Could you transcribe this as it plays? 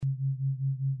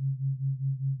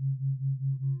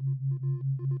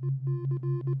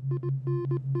Code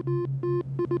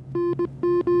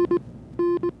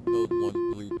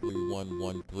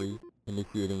 133113,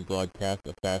 initiating broadcast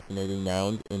of Fascinating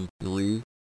Nouns in 3,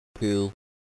 2,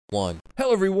 1.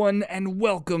 Hello, everyone, and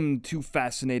welcome to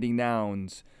Fascinating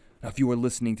Nouns. Now, if you are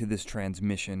listening to this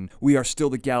transmission, we are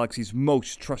still the galaxy's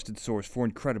most trusted source for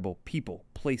incredible people,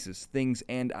 places, things,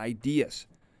 and ideas.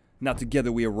 Now,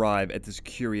 together we arrive at this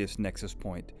curious nexus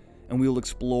point, and we will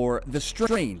explore the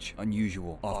strange,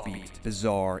 unusual, offbeat,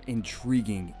 bizarre,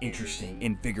 intriguing, interesting,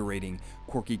 invigorating,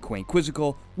 quirky, quaint,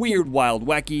 quizzical, weird, wild,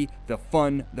 wacky, the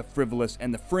fun, the frivolous,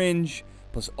 and the fringe,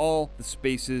 plus all the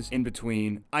spaces in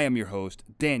between. I am your host,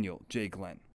 Daniel J.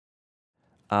 Glenn.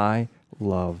 I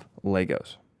love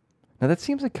Legos. Now that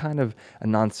seems like kind of a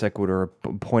non sequitur,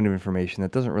 a point of information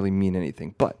that doesn't really mean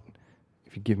anything, but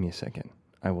if you give me a second,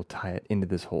 I will tie it into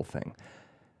this whole thing.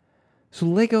 So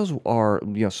Legos are,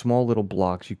 small little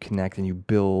blocks you connect and you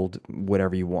build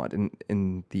whatever you want. And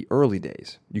in the early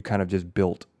days, you kind of just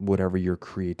built whatever your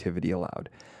creativity allowed.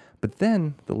 But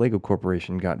then the Lego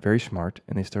Corporation got very smart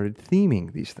and they started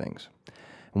theming these things.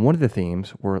 And one of the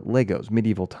themes were Legos,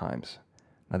 medieval times.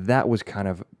 Now that was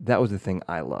the thing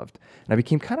I loved. And I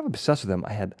became kind of obsessed with them.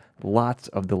 I had lots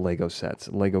of the Lego sets,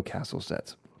 Lego Castle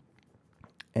sets.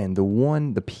 And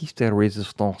the piece de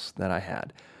résistance that I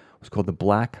had was called the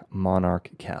Black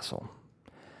Monarch Castle.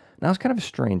 Now, I was kind of a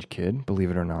strange kid, believe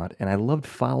it or not, and I loved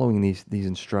following these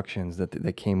instructions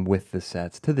that came with the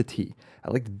sets to the T.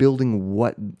 I liked building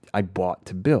what I bought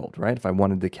to build, right? If I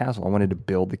wanted the castle, I wanted to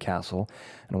build the castle,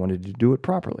 and I wanted to do it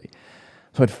properly.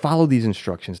 So I'd follow these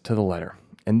instructions to the letter.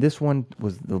 And this one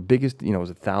was the biggest, it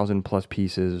was 1,000+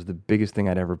 pieces, the biggest thing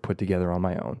I'd ever put together on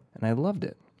my own. And I loved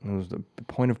it. It was the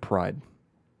point of pride.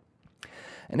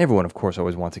 And everyone, of course,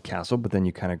 always wants a castle, but then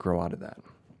you kind of grow out of that.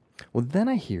 Well, then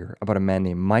I hear about a man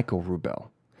named Michael Rubel.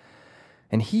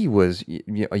 And he was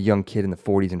a young kid in the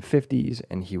 40s and 50s,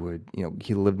 and he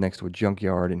lived next to a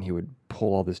junkyard, and he would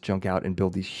pull all this junk out and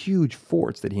build these huge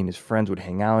forts that he and his friends would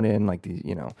hang out in, like these,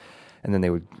 and then they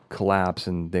would collapse,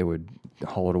 and they would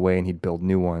haul it away, and he'd build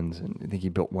new ones. And I think he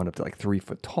built one up to like 3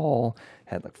 foot tall,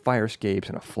 had like fire escapes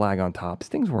and a flag on top. These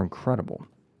things were incredible.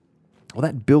 Well,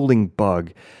 that building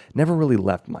bug never really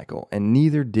left Michael, and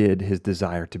neither did his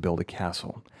desire to build a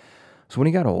castle. So when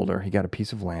he got older, he got a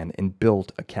piece of land and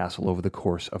built a castle over the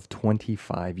course of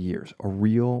 25 years, a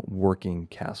real working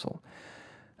castle.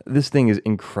 This thing is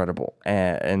incredible,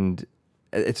 and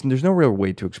there's no real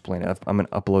way to explain it. I'm going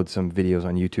to upload some videos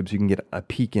on YouTube so you can get a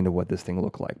peek into what this thing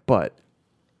looked like. But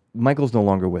Michael's no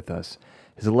longer with us.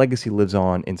 His legacy lives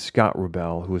on in Scott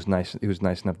Rubel, who was nice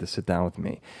enough to sit down with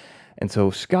me. And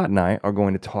so Scott and I are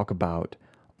going to talk about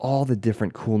all the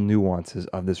different cool nuances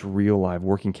of this real live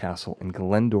working castle in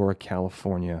Glendora,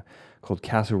 California, called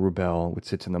Castle Rubel, which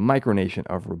sits in the micronation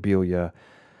of Rubelia.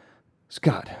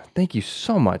 Scott, thank you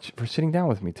so much for sitting down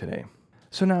with me today.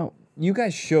 So now, you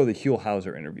guys show the Huell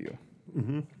Hauser interview.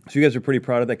 Mm-hmm. So you guys are pretty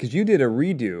proud of that, because you did a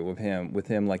redo with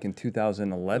him like in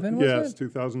 2011, was it? Yes,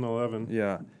 2011.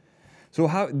 Yeah. So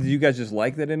how did you guys just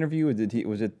like that interview? Or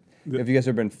have you guys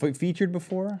ever been featured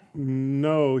before?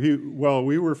 No,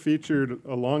 we were featured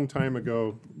a long time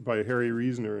ago by Harry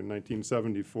Reasoner in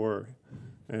 1974,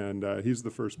 and he's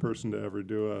the first person to ever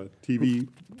do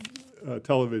a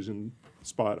television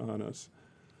spot on us.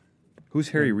 Who's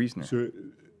Harry Reasoner?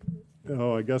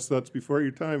 I guess that's before your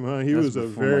time, huh? He was a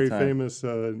very famous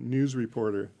news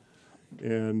reporter,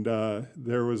 and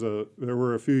there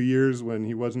were a few years when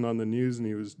he wasn't on the news and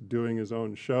he was doing his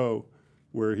own show,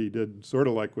 where he did sort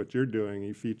of like what you're doing.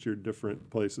 He featured different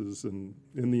places in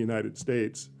the United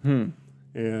States. And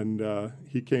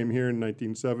he came here in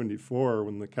 1974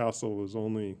 when the castle was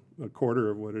only a quarter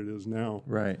of what it is now.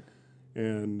 Right.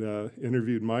 And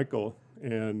interviewed Michael.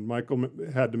 And Michael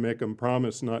had to make him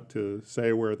promise not to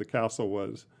say where the castle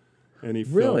was. And he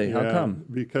Really? How come?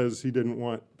 Because he didn't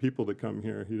want people to come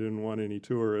here. He didn't want any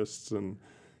tourists. And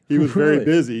he was very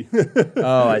busy.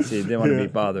 Oh, I see. Didn't want to be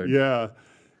bothered. Yeah.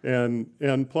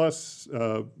 And plus,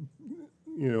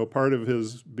 part of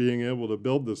his being able to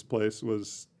build this place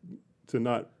was to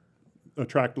not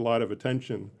attract a lot of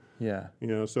attention. Yeah.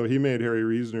 So he made Harry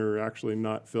Reasoner actually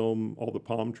not film all the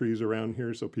palm trees around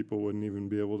here, so people wouldn't even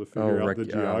be able to figure out the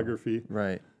geography.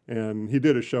 Right. And he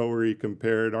did a show where he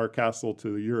compared our castle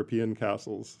to the European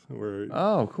castles.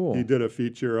 Cool. He did a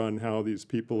feature on how these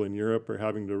people in Europe are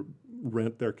having to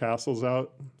rent their castles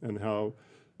out, and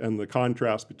the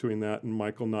contrast between that and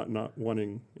Michael not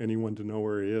wanting anyone to know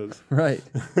where he is. Right.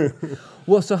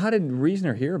 Well, so how did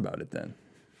Reasoner hear about it then?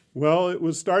 Well, it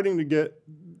was starting to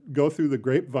go through the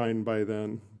grapevine by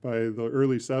then, by the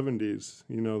early 70s,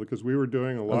 because we were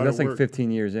doing a lot of work. That's like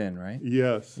 15 years in, right?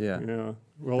 Yes. Yeah. Yeah.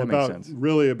 Well, that makes sense.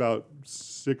 about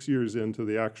 6 years into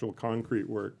the actual concrete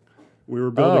work. We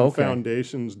were building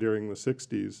foundations during the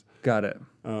 60s. Got it.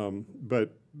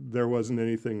 But there wasn't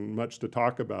anything much to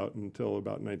talk about until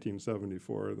about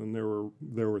 1974. Then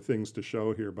there were things to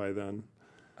show here by then.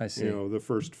 I see. The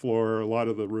first floor, a lot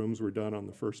of the rooms were done on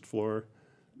the first floor.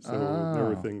 So there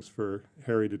were things for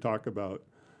Harry to talk about.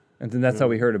 And then that's how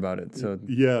we heard about it. So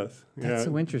yes. That's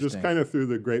so interesting. Just kind of through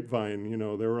the grapevine,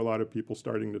 there were a lot of people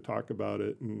starting to talk about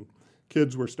it. And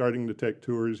kids were starting to take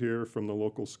tours here from the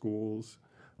local schools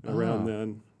around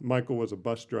then. Michael was a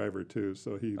bus driver, too,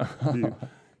 so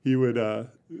he would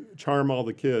charm all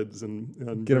the kids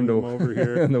and get them over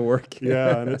here and to work.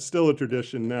 Yeah, and it's still a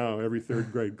tradition now. Every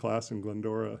third grade class in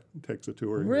Glendora takes a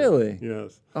tour. Really? Here.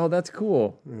 Yes. Oh, that's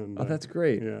cool. And, that's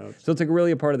great. Yeah. So it's like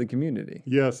really a part of the community.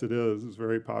 Yes, it is. It's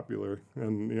very popular,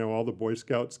 and all the Boy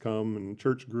Scouts come and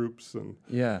church groups and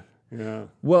yeah. Yeah.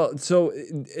 Well, so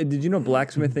did you know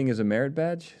blacksmithing is a merit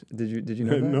badge? Did you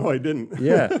know that? No, I didn't.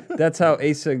 Yeah, that's how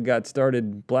Asa got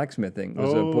started blacksmithing.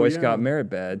 Was a Boy Scout merit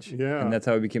badge. Yeah. And that's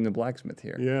how he became the blacksmith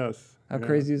here. Yes. How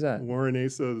crazy is that? Warren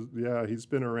Asa, he's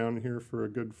been around here for a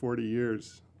good 40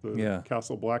 years, the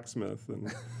Castle blacksmith,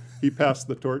 and he passed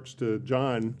the torch to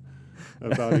John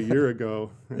about a year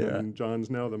ago, and John's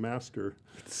now the master.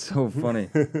 It's so funny.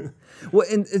 Well,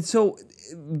 and so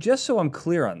just so I'm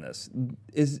clear on this,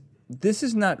 this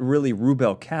is not really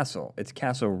Rubel Castle. It's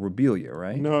Castle Rubelia,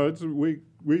 right? No, it's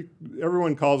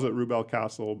everyone calls it Rubel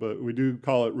Castle, but we do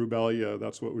call it Rubelia.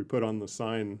 That's what we put on the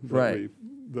sign. Right.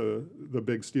 The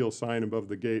big steel sign above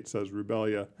the gate says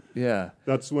Rubelia. Yeah.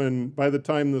 That's when, by the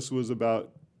time this was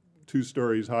about 2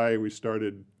 stories high, we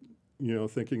started,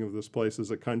 thinking of this place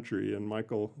as a country, and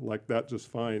Michael liked that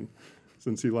just fine,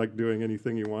 since he liked doing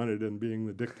anything he wanted and being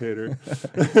the dictator.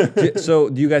 So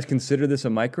do you guys consider this a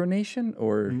micronation,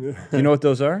 or do you know what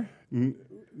those are?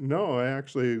 No, I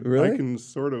can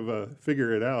sort of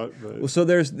figure it out. But. Well, so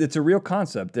it's a real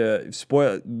concept. A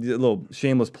little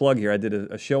shameless plug here. I did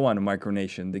a show on a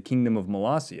micronation, the Kingdom of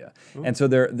Molossia, and so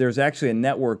there's actually a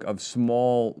network of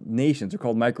small nations. They're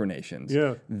called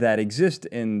micronations that exist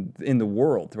in the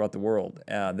world, throughout the world.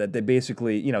 That they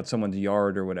basically, it's someone's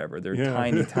yard or whatever.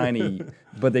 They're tiny,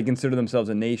 but they consider themselves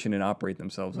a nation and operate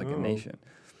themselves like a nation.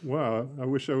 Wow, I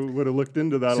wish I would have looked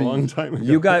into that a long time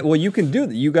ago. You can do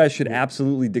that. You guys should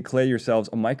absolutely declare yourselves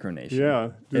a micronation. Yeah.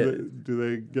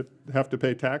 Do they have to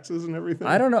pay taxes and everything?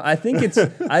 I don't know. I think it's.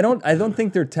 I don't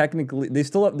think they're technically. They're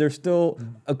still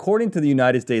according to the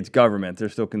United States government. They're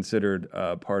still considered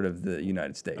part of the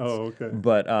United States. Oh, okay.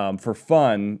 But for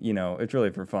fun, it's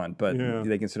really for fun. But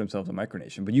they consider themselves a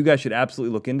micronation. But you guys should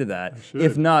absolutely look into that.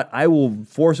 If not, I will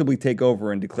forcibly take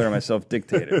over and declare myself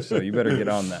dictator. So you better get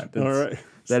on that. All right.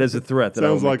 That is a threat.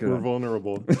 Sounds like we're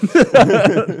vulnerable.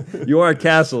 You are a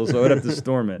castle, so I'd have to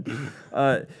storm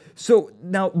it. So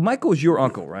now, Michael's your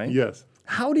uncle, right? Yes.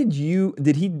 How did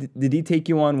he take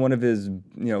you on one of his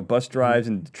bus drives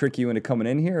and trick you into coming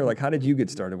in here? Or like, how did you get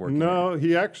started working? No,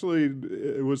 he actually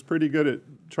was pretty good at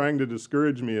trying to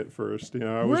discourage me at first.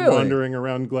 I was wandering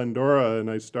around Glendora, and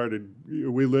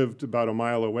we lived about a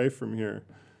mile away from here,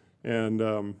 and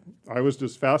I was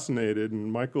just fascinated.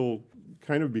 And Michael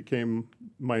kind of became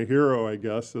my hero, I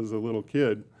guess, as a little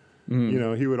kid.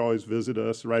 He would always visit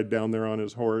us, ride down there on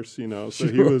his horse, so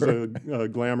he was a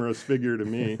glamorous figure to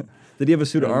me. Did he have a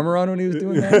suit of armor on when he was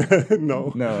doing that?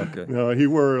 No. No, okay. No, he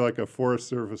wore like a Forest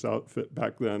Service outfit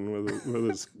back then with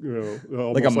his,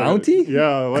 like a Mountie?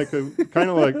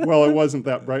 Well, it wasn't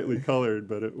that brightly colored,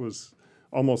 but it was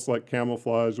almost like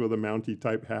camouflage with a Mountie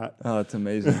type hat. Oh, that's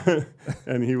amazing.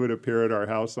 And he would appear at our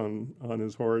house on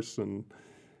his horse, and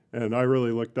I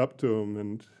really looked up to him.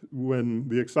 And when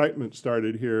the excitement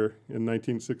started here in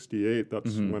 1968,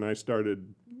 that's when I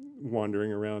started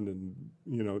wandering around and,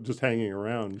 just hanging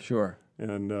around. Sure.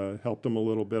 And helped him a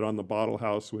little bit on the bottle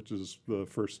house, which is the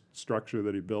first structure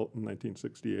that he built in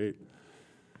 1968.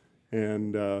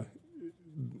 And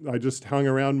I just hung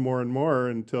around more and more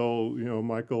until,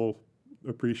 Michael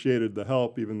appreciated the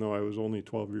help, even though I was only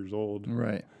 12 years old.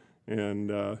 Right. And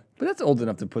but that's old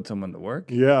enough to put someone to work.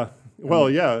 Yeah. Well,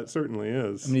 it certainly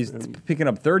is. I mean, he's picking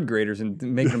up third graders and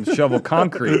making them shovel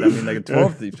concrete. I mean, like a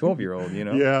 12-year-old,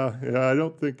 Yeah, I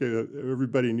don't think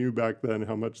everybody knew back then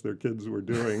how much their kids were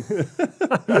doing.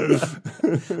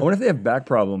 I wonder if they have back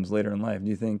problems later in life.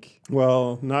 Do you think?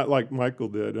 Well, not like Michael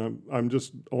did. I'm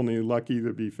just only lucky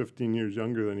to be 15 years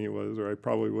younger than he was, or I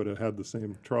probably would have had the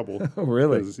same trouble. Oh,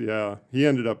 really? He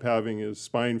ended up having his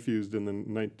spine fused in the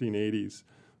 1980s.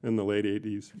 In the late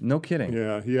 80s. No kidding.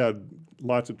 Yeah, he had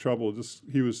lots of trouble.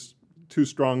 He was too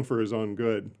strong for his own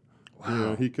good. Wow. You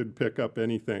know, he could pick up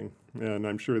anything, and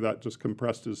I'm sure that just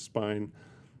compressed his spine.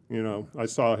 You know, I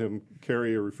saw him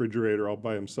carry a refrigerator all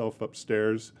by himself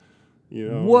upstairs. You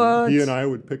know, What? He and I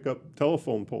would pick up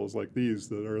telephone poles like these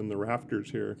that are in the rafters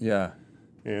here. Yeah.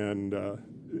 And,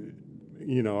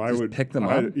 you know, I Just would pick them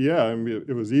up? Yeah, I mean,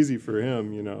 it was easy for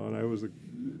him, you know, and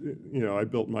I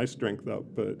built my strength up.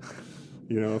 But,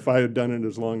 you know, if I had done it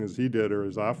as long as he did or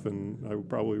as often, I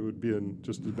probably would be in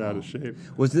just as bad a shape.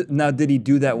 Now, did he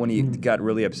do that when he got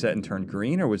really upset and turned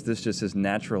green, or was this just his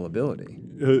natural ability?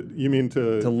 You mean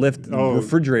to lift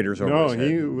refrigerators over his head? No,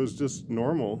 he was just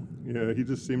normal. Yeah, he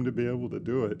just seemed to be able to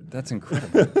do it. That's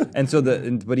incredible. And so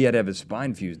but he had to have his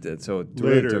spine fused, so it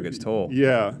really took its toll.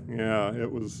 Yeah,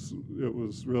 it was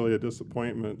really a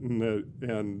disappointment,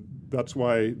 and that's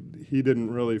why he didn't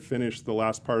really finish the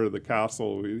last part of the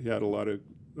castle. We had a lot of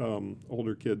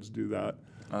older kids do that.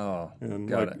 Oh, and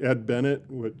got like it. Ed Bennett,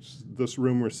 which this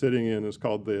room we're sitting in is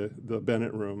called the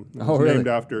Bennett Room. It's really? named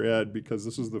after Ed because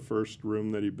this is the first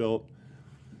room that he built.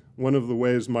 One of the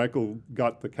ways Michael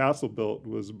got the castle built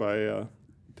was by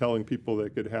telling people they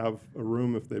could have a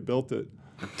room if they built it.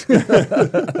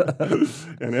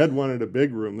 And Ed wanted a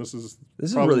big room. This is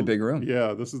a really big room.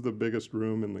 Yeah, this is the biggest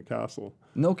room in the castle.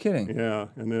 No kidding. Yeah,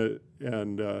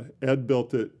 and Ed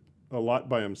built it a lot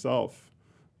by himself.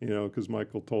 You know, because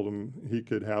Michael told him he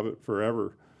could have it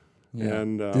forever. Yeah.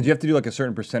 And did you have to do like a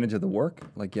certain percentage of the work?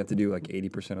 Like you have to do like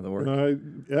 80% of the work?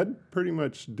 Ed pretty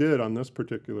much did on this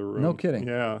particular room. No kidding.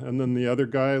 Yeah, and then the other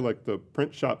guy, like the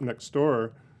print shop next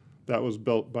door, that was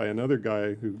built by another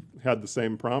guy who had the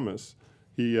same promise.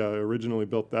 He originally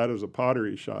built that as a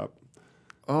pottery shop.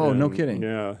 Oh, no kidding.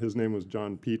 Yeah, his name was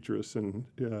John Petrus, and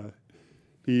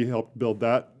he helped build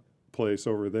that place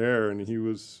over there, and he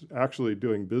was actually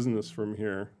doing business from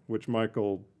here, which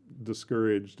Michael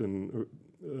discouraged and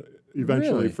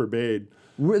eventually forbade.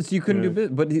 So you couldn't do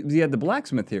business, but he had the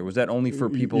blacksmith here. Was that only for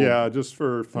people? Yeah, just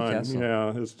for fun. Castle.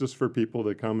 Yeah, it's just for people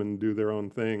to come and do their own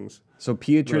things. So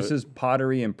Petrus's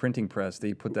pottery and printing press,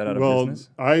 they put that out of business?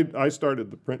 I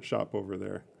started the print shop over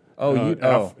there.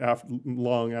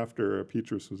 Long after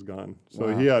Petrus was gone.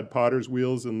 So he had potter's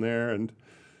wheels in there, and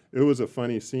it was a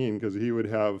funny scene because he would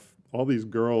have all these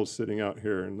girls sitting out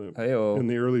here in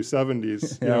the early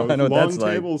 70s, I know long that's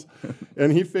tables,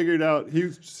 and he figured out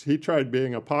he tried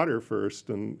being a potter first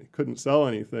and couldn't sell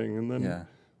anything, and then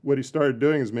what he started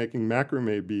doing is making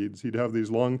macrame beads. He'd have these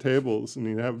long tables, and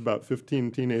he'd have about 15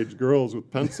 teenage girls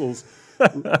with pencils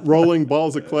rolling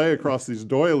balls of clay across these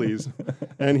doilies,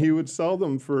 and he would sell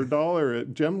them for $1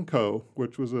 at Gemco,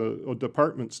 which was a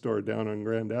department store down on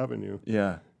Grand Avenue.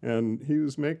 Yeah. And he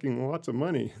was making lots of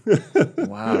money.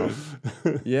 Wow.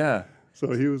 Yeah.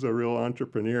 So he was a real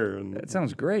entrepreneur. And that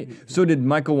sounds great. So did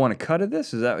Michael want a cut of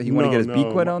this? Is that he want to get his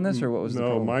beak wet on this, or what was the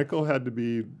problem? No, Michael had to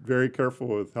be very careful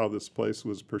with how this place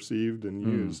was perceived and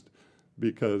used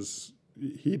because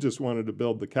he just wanted to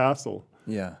build the castle.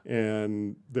 Yeah.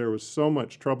 And there was so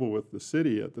much trouble with the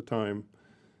city at the time.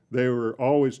 They were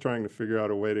always trying to figure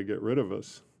out a way to get rid of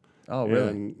us. Oh, really?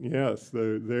 And yes,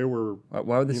 they were. Why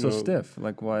were they so stiff?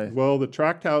 Like, why? Well, the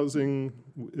tract housing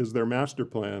is their master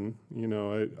plan. You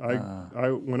know, I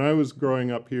when I was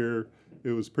growing up here, it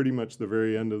was pretty much the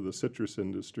very end of the citrus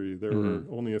industry. There were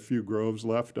only a few groves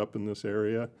left up in this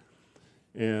area,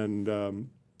 and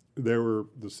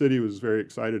the city was very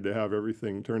excited to have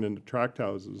everything turned into tract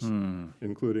houses,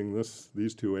 including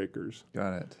these 2 acres.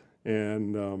 Got it.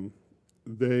 And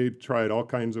they tried all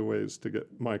kinds of ways to get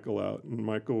Michael out, and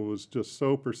Michael was just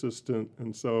so persistent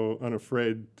and so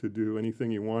unafraid to do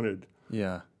anything he wanted.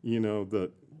 Yeah. You know,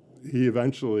 that he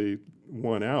eventually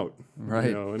won out. Right.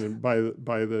 You know, and by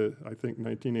the I think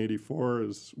 1984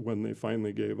 is when they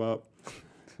finally gave up.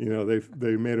 You know,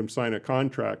 they made him sign a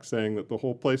contract saying that the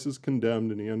whole place is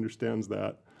condemned and he understands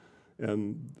that,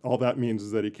 and all that means is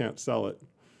that he can't sell it.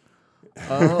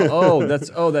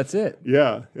 That's it.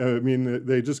 Yeah, I mean,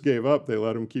 they just gave up. They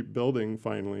let him keep building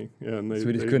finally, and so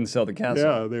he just couldn't sell the castle.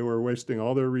 Yeah, they were wasting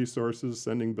all their resources,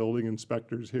 sending building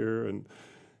inspectors here,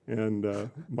 and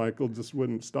Michael just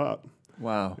wouldn't stop.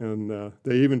 Wow. And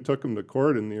they even took him to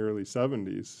court in the early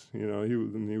 70s. You know,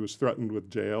 he was threatened with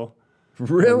jail.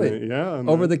 Really? Yeah.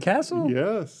 Over the castle?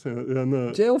 Yes.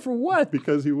 And jail for what?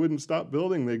 Because he wouldn't stop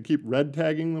building. They'd keep red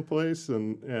tagging the place,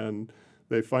 and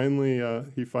he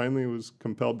finally was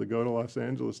compelled to go to Los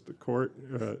Angeles to court,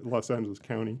 Los Angeles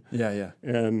County. Yeah, yeah.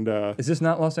 And is this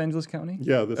not Los Angeles County?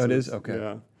 Yeah, it is. Okay.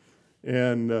 Yeah,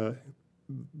 and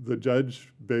the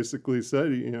judge basically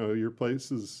said, you know, your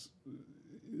place is,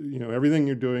 you know, everything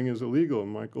you're doing is illegal.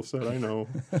 And Michael said, I know.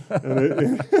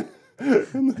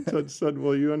 And the judge said,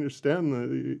 well, you understand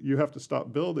that you have to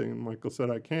stop building. And Michael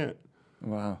said, I can't.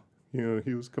 Wow.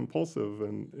 He was compulsive,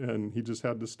 and he just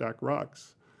had to stack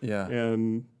rocks. Yeah.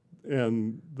 And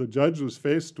the judge was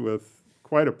faced with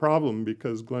quite a problem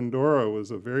because Glendora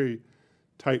was a very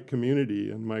tight community,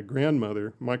 and my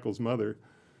grandmother, Michael's mother,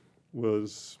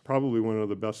 was probably one of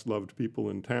the best loved people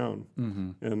in town.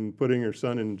 Mm-hmm. And putting her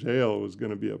son in jail was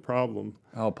going to be a problem.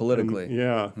 Oh, politically. And,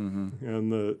 yeah. Mm-hmm.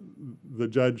 And the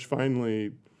judge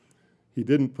finally, he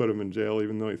didn't put him in jail,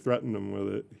 even though he threatened him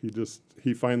with it.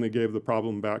 He finally gave the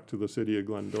problem back to the city of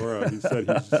Glendora. He said,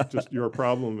 he's just your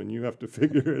problem, and you have to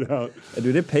figure it out.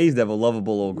 Dude, it pays to have a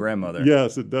lovable old grandmother.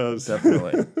 Yes, it does.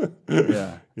 Definitely.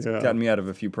 Yeah. It's gotten me out of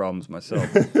a few problems myself.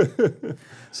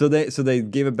 So they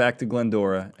gave it back to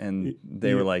Glendora, and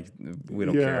they were like, we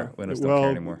don't care. We just don't care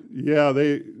anymore. Yeah,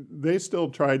 they still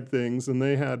tried things, and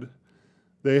they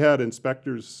had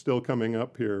inspectors still coming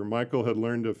up here. Michael had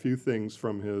learned a few things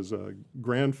from his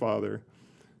grandfather,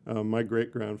 my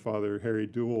great-grandfather, Harry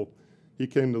Duell. He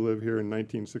came to live here in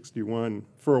 1961.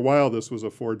 For a while, this was a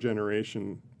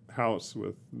 4-generation house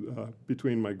with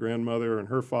between my grandmother and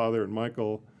her father and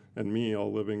Michael and me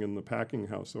all living in the packing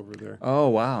house over there. Oh,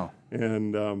 wow.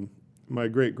 And my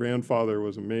great-grandfather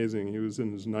was amazing. He was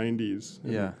in his 90s.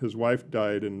 Yeah. His wife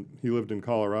died, and he lived in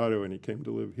Colorado, and he came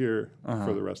to live here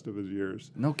for the rest of his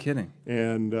years. No kidding.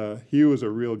 And he was a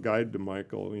real guide to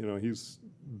Michael. He's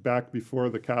back before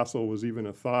the castle was even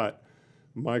a thought.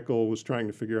 Michael was trying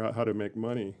to figure out how to make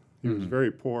money. He was very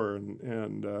poor,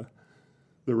 and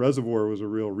the reservoir was a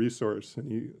real resource.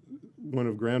 And one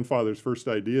of grandfather's first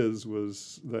ideas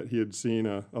was that he had seen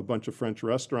a bunch of French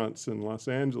restaurants in Los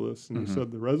Angeles, and he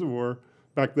said the reservoir,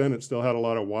 back then it still had a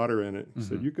lot of water in it. He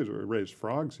said, you could raise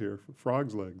frogs here for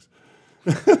frogs' legs.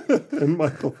 And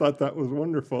Michael thought that was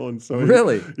wonderful. And so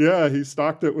really? He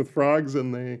stocked it with frogs,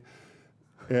 and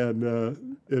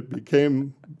it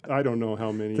became, I don't know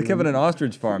how many. It's like having an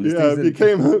ostrich farm. It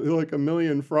became like 1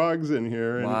 million frogs in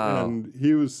here. And, wow. And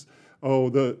he was,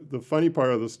 the funny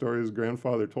part of the story is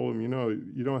grandfather told him,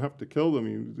 you don't have to kill them.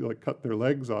 You cut their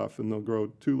legs off and they'll grow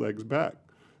 2 legs back.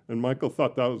 And Michael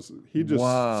thought that was, he just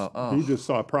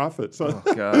saw profits. Oh,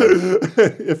 God.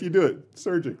 If you do it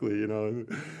surgically,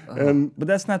 But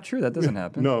that's not true. That doesn't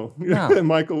happen. No.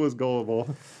 Michael was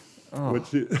gullible. Oh.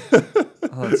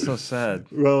 That's so sad.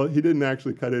 Well, he didn't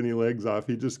actually cut any legs off.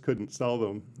 He just couldn't sell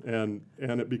them. And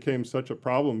it became such a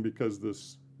problem because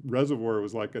this reservoir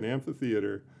was like an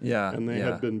amphitheater. Yeah. And they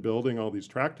had been building all these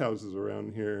tract houses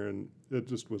around here, and it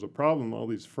just was a problem. All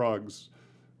these frogs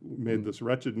made this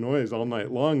wretched noise all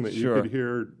night long that you could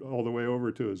hear all the way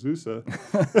over to Azusa.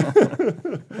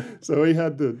 So he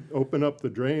had to open up the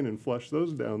drain and flush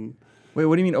those down. Wait,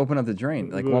 what do you mean open up the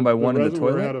drain? Like one by one in the toilet? The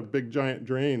reservoir had a big giant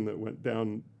drain that went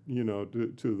down,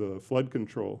 to the flood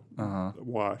control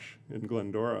wash in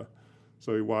Glendora.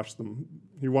 So he washed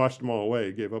them all away.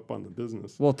 He gave up on the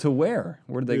business. Well, to where?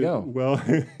 Where did they go? Well,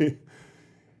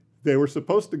 they were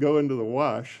supposed to go into the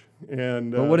wash.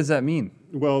 And what does that mean?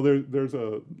 Well, there's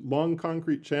a long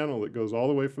concrete channel that goes all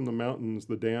the way from the mountains,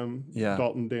 the dam,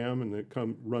 Dalton Dam, and it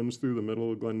runs through the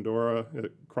middle of Glendora.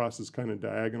 It crosses kind of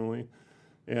diagonally.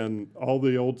 And all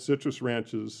the old citrus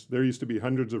ranches, there used to be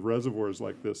hundreds of reservoirs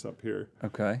like this up here.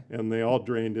 Okay. And they all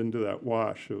drained into that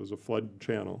wash. It was a flood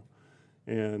channel.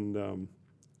 And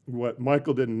what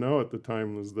Michael didn't know at the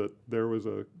time was that there was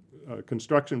a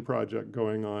construction project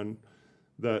going on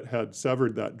that had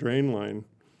severed that drain line.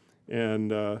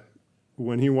 And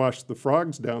when he washed the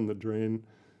frogs down the drain,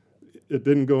 it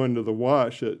didn't go into the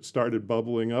wash. It started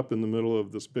bubbling up in the middle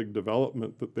of this big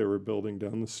development that they were building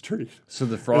down the street. So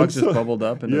the frogs just bubbled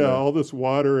up? All this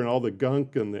water and all the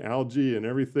gunk and the algae and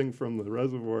everything from the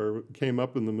reservoir came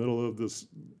up in the middle of this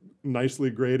nicely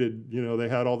graded, they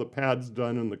had all the pads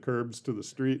done and the curbs to the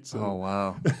streets. And, oh,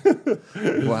 wow.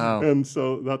 Wow. And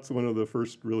so that's one of the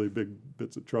first really big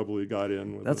bits of trouble he got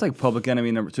in with. That's like public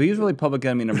enemy number. So he was really public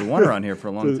enemy number 1 around here for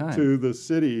a long time. To the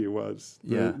city, he was.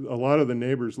 Yeah. A lot of the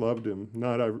neighbors loved him.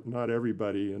 Not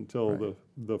everybody until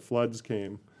the floods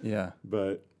came. Yeah.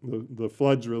 But the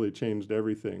floods really changed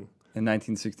everything. In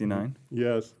 1969?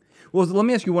 Yes. Well, so let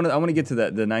me ask you I want to get to the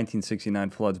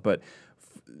 1969 floods, but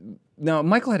now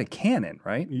Michael had a cannon,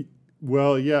 right?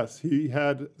 Well, yes, he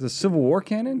had the Civil War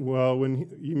cannon. Well,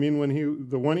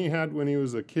 the one he had when he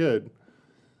was a kid.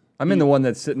 I mean the one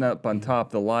that's sitting up on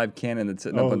top, the live cannon that's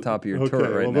sitting up on top of your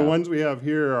turret right now. Well, the ones we have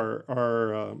here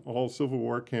are all Civil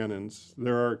War cannons.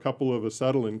 There are a couple of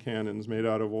acetylene cannons made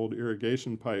out of old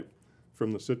irrigation pipe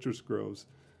from the citrus groves,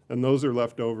 and those are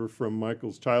left over from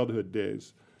Michael's childhood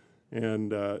days.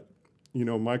 And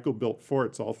Michael built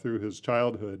forts all through his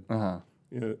childhood.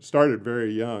 it started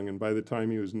very young, and by the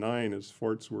time he was 9, his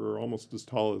forts were almost as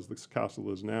tall as this castle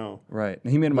is now. Right.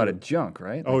 And he made them out of junk,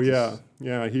 right? Oh, yeah.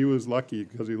 Yeah, he was lucky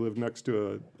because he lived next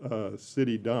to a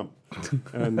city dump.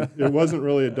 And it wasn't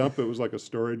really a dump. It was like a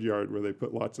storage yard where they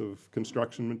put lots of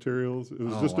construction materials. It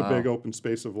was just a big open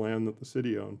space of land that the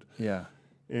city owned. Yeah.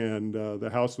 And the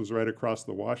house was right across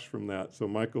the wash from that. So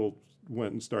Michael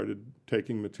went and started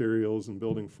taking materials and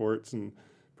building forts. And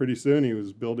pretty soon he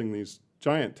was building these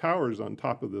giant towers on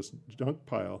top of this junk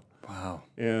pile. Wow.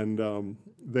 And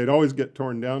they'd always get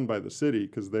torn down by the city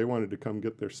because they wanted to come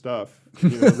get their stuff. You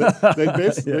know,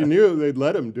 they knew they'd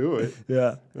let them do it.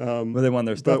 Yeah. But they want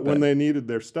their stuff But when they needed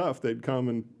their stuff, they'd come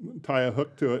and tie a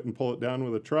hook to it and pull it down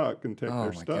with a truck and take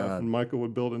their stuff. God. And Michael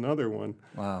would build another one.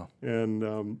 Wow. And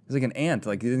it's like an ant.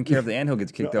 Like he didn't care if the anthill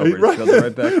gets kicked over. He just builds it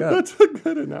right back up. That's a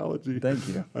good analogy. Thank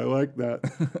you. I like that.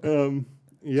 That's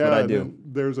what I do.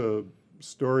 There's a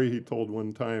story he told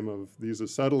one time of these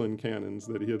acetylene cannons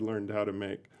that he had learned how to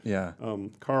make. Yeah.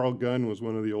 Carl Gunn was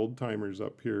one of the old timers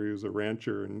up here. He was a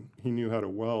rancher and he knew how to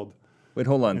weld. Wait,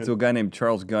 hold on. So a guy named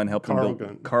Charles Gunn helped him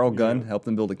build. Carl Gunn helped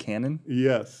him build a cannon?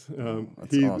 Yes.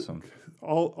 That's awesome.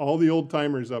 All the old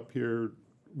timers up here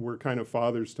were kind of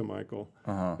fathers to Michael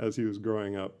as he was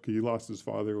growing up. He lost his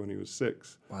father when he was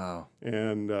 6. Wow.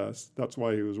 And that's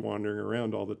why he was wandering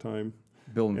around all the time.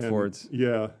 Building forts.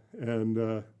 Yeah,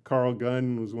 and Carl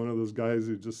Gunn was one of those guys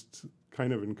who just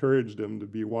kind of encouraged him to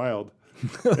be wild.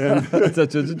 And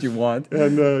that's what you want.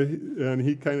 And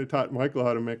he kind of taught Michael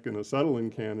how to make an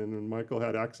acetylene cannon, and Michael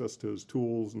had access to his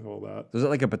tools and all that. Is it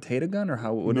like a potato gun, or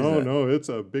how? What is that? No, it's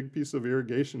a big piece of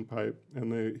irrigation pipe,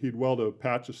 and he'd weld a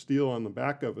patch of steel on the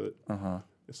back of it.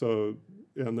 So,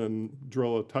 and then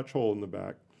drill a touch hole in the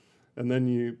back. And then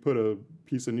you put a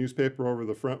piece of newspaper over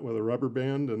the front with a rubber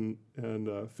band and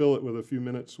fill it with a few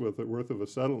minutes worth of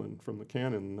acetylene from the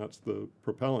cannon, and that's the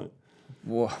propellant.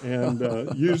 Whoa.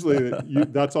 And usually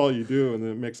that's all you do, and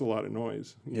it makes a lot of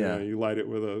noise. You know, you light it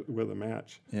with a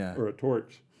match or a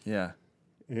torch. Yeah.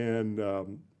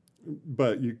 And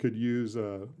but you could use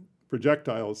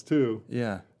projectiles too.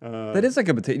 Yeah. That is like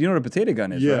a potato. You know what a potato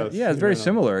gun is, yes, right? Yeah, it's very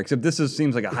similar, except this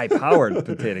seems like a high-powered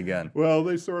potato gun. Well,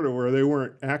 they sort of were. They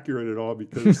weren't accurate at all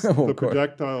because the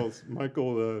projectiles,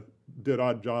 Michael did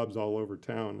odd jobs all over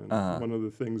town. And one of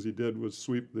the things he did was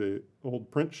sweep the old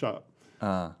print shop.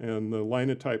 And the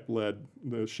linotype lead,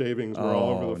 the shavings were all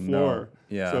over the floor.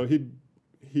 No. Yeah. So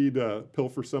he'd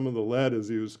pilfer some of the lead as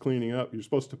he was cleaning up. You're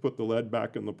supposed to put the lead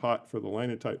back in the pot for the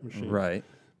linotype machine. Right.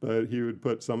 But he would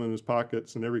put some in his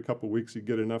pockets, and every couple of weeks he'd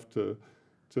get enough to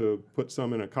put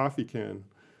some in a coffee can.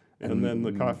 And then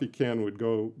the coffee can would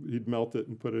go, he'd melt it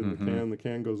and put it in the can. The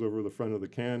can goes over the front of the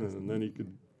cannon, and then he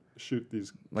could shoot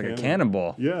these like a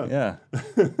cannonball. Yeah. Yeah.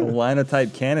 A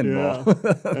linotype cannonball.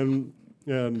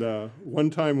 Yeah. And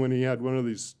one time when he had one of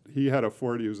these, he had a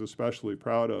fort he was especially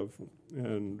proud of.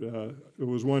 And it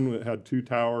was one that had 2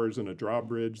 towers and a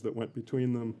drawbridge that went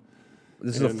between them.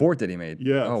 This is a fort that he made?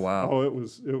 Yes. Oh, wow. Oh, it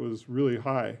was really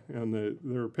high. And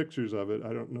there are pictures of it.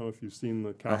 I don't know if you've seen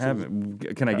the castles. I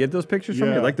haven't. Can I get those pictures from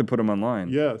you? I'd like to put them online.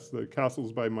 Yes. The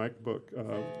Castles by Mike book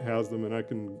has them, and I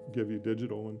can give you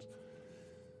digital ones.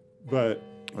 But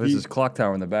this is Clock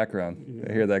Tower in the background. Yeah.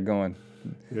 I hear that going.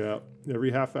 Yeah.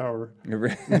 Every half hour.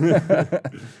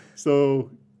 So,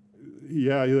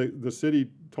 yeah, the city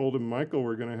told him, Michael,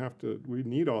 we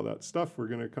need all that stuff. We're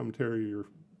going to come tear your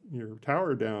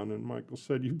tower down. And Michael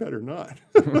said, you better not.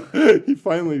 He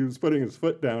finally was putting his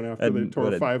foot down after they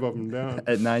tore 5 of them down.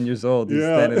 At 9 years old, he's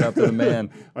standing up to the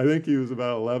man. I think he was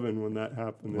about 11 when that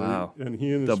happened. Wow. And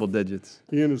he and double digits.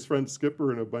 He and his friend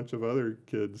Skipper and a bunch of other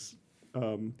kids.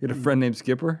 You had a friend named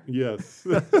Skipper? Yes.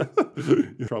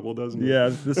 Trouble, doesn't it? Yeah,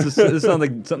 this sounds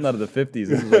like something out of the 50s.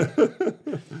 This is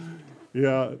like...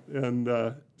 Yeah,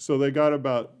 and so they got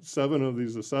about 7 of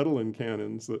these acetylene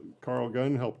cannons that Carl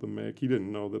Gunn helped them make. He didn't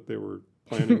know that they were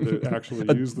planning to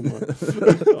actually use them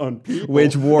on people.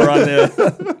 Wage war on them.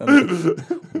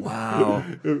 Wow.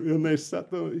 And they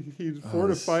he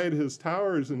fortified his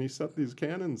towers, and he set these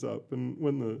cannons up. And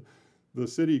when the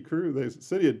city crew, the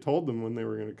city had told them when they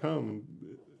were going to come, and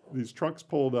these trucks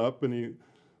pulled up, and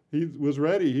he was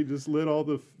ready. He just lit all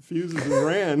the fuses and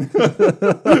ran.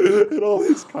 And all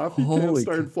these coffee cans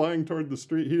started flying toward the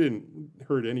street. He didn't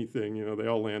hurt anything. They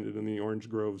all landed in the orange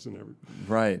groves and everything.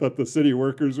 Right. But the city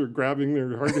workers were grabbing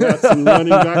their hard hats and running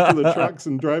back to the trucks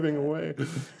and driving away.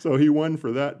 So he won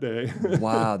for that day.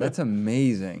 Wow, that's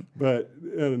amazing.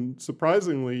 And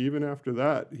surprisingly, even after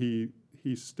that, he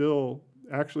still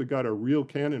actually got a real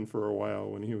cannon for a while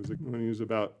when he was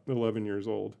about 11 years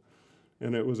old.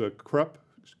 And it was a Krupp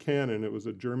cannon. It was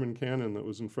a German cannon that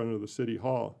was in front of the city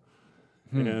hall.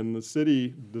 And the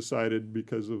city decided,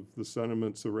 because of the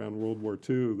sentiments around World War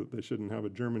II, that they shouldn't have a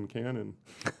German cannon.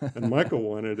 And Michael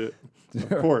wanted it, of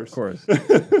course. Of course.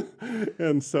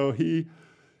 And so he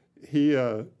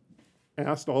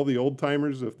asked all the old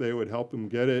timers if they would help him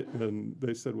get it, and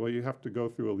they said, well, you have to go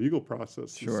through a legal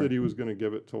process. Sure. The city was going to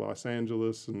give it to Los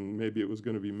Angeles, and maybe it was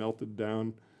going to be melted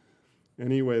down.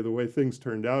 Anyway, the way things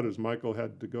turned out is Michael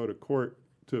had to go to court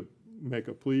to make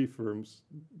a plea for him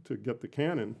to get the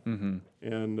cannon. Mm-hmm.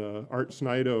 And Art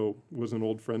Snido was an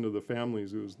old friend of the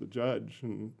family's who was the judge,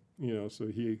 and so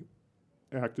he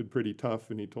acted pretty tough,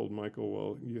 and he told Michael,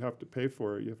 well, you have to pay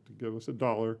for it. You have to give us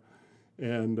 $1.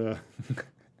 And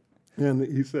and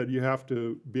he said, you have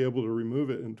to be able to remove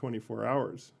it in 24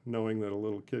 hours, knowing that a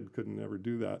little kid couldn't ever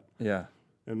do that. Yeah.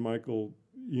 And Michael,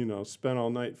 spent all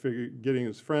night getting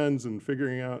his friends and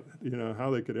figuring out, how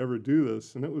they could ever do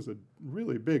this. And it was a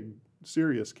really big,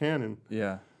 serious cannon.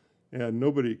 Yeah. And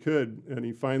nobody could. And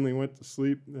he finally went to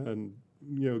sleep and,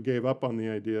 gave up on the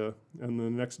idea. And the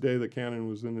next day, the cannon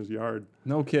was in his yard.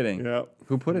 No kidding. Yeah.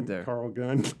 Who put it there? Carl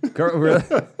Gunn. Really?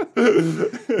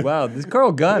 Wow, this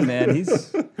Carl Gunn, man, he's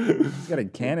got a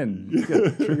cannon. He's got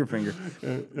a trigger finger.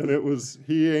 And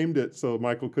he aimed it so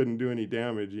Michael couldn't do any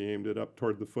damage. He aimed it up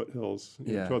toward the foothills,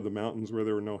 toward the mountains where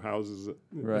there were no houses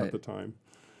at the time.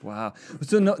 Wow.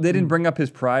 So they didn't bring up his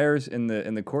priors in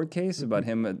the court case about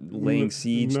him laying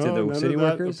siege to the city none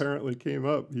of workers? that apparently came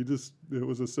up. It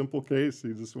was a simple case.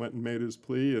 He just went and made his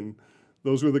plea, and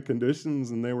those were the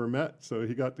conditions, and they were met. So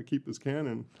he got to keep his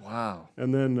cannon. Wow.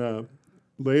 And then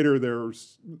later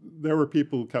there were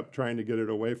people who kept trying to get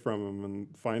it away from him, and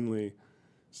finally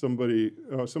somebody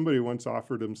once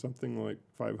offered him something like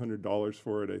 $500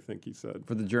 for it, I think he said.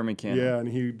 For the German cannon. Yeah, and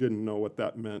he didn't know what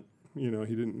that meant. He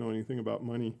didn't know anything about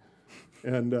money.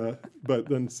 And but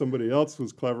then somebody else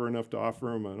was clever enough to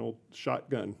offer him an old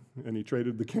shotgun, and he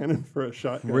traded the cannon for a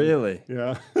shotgun. Really?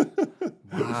 Yeah.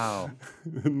 Wow.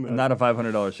 Not a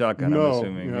 $500 shotgun, no, I'm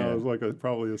assuming. Yeah, it was like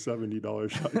probably a $70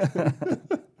 shotgun.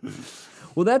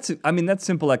 Well, that's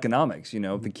simple economics.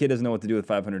 If the kid doesn't know what to do with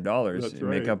 $500, That's make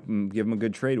right. up and give him a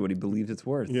good trade what he believes it's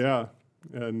worth. Yeah.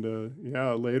 And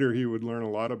later he would learn a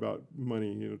lot about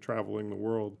money, traveling the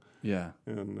world. Yeah.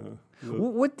 And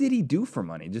what did he do for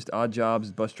money? Just odd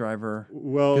jobs, bus driver?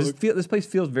 Well, this place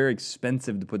feels very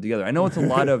expensive to put together. I know it's a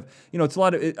lot of,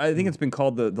 I think it's been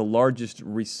called the largest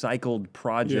recycled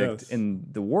project in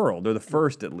the world, or the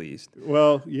first at least.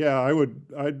 Well, yeah,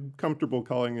 I'd comfortable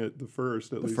calling it the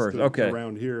first, at least first, okay.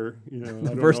 around here.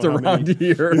 The first around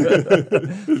here.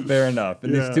 Fair enough.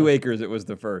 In these 2 acres, it was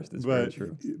the first. It's very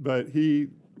true. But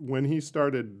when he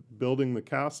started building the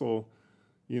castle,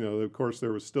 of course,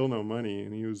 there was still no money,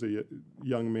 and he was a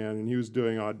young man, and he was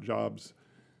doing odd jobs.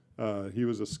 He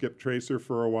was a skip tracer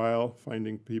for a while,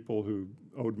 finding people who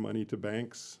owed money to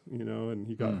banks, and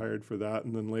he got hired for that.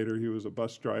 And then later he was a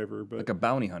bus driver. But like a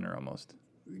bounty hunter almost.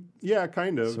 Yeah,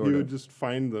 kind of. Sort he of. would just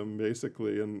find them,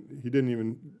 basically, and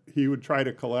he would try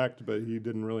to collect, but he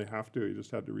didn't really have to. He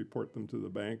just had to report them to the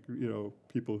bank,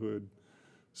 people who had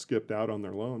skipped out on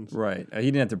their loans. Right. He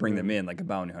didn't have to bring them in like a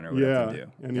bounty hunter would have to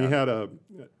do. And he had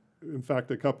in fact,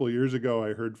 a couple of years ago,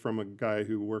 I heard from a guy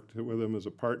who worked with him as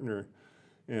a partner,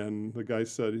 and the guy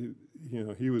said,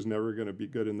 he was never going to be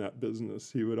good in that business.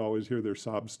 He would always hear their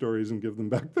sob stories and give them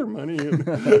back their money. And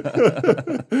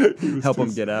help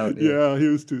them get out. Yeah, he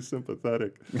was too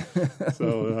sympathetic.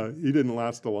 So he didn't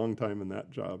last a long time in that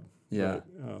job. Yeah.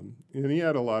 But, and he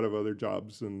had a lot of other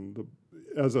jobs, and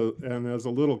as a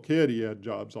little kid, he had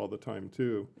jobs all the time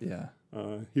too. Yeah.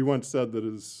 He once said that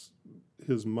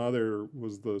his mother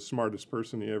was the smartest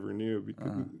person he ever knew,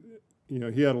 because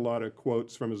he had a lot of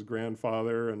quotes from his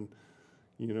grandfather and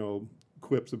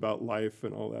quips about life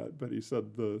and all that. But he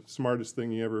said the smartest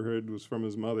thing he ever heard was from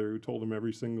his mother, who told him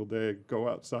every single day, "Go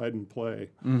outside and play."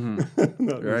 Mm-hmm.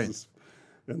 Right.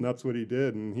 And that's what he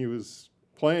did. And he was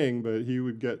playing, but he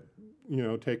would get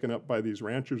taken up by these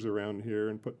ranchers around here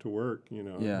and put to work.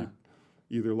 Yeah.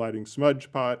 Either lighting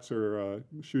smudge pots or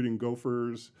shooting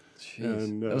gophers. Jeez.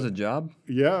 And, that was a job?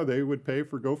 Yeah, they would pay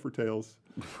for gopher tails.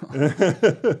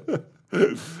 And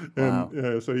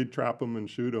so he'd trap them and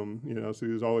shoot them. So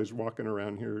he was always walking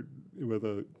around here with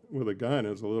a gun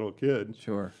as a little kid.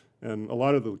 Sure. And a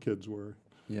lot of the kids were.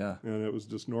 Yeah. And it was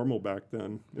just normal back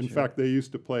then. In fact, they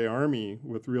used to play army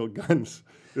with real guns.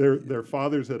 Their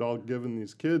fathers had all given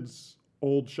these kids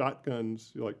old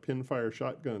shotguns, like pinfire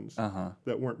shotguns,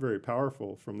 that weren't very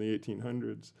powerful from the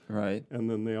 1800s. Right. And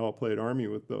then they all played army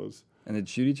with those. And they'd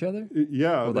shoot each other?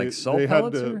 Yeah. With like salt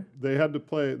pellets? They had to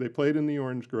play. They played in the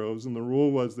orange groves, and the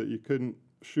rule was that you couldn't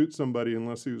shoot somebody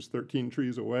unless he was 13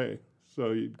 trees away.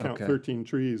 So you'd count 13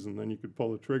 trees, and then you could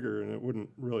pull the trigger, and it wouldn't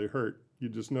really hurt. You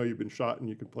just know you've been shot, and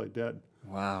you could play dead.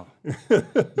 Wow.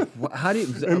 How do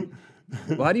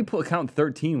you count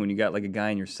 13 when you got like a guy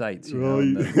in your sights? You know,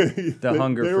 the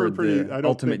hunger for the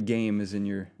ultimate game is in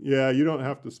your... Yeah, you don't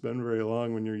have to spend very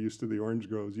long when you're used to the orange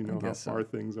groves. You know how far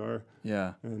things are.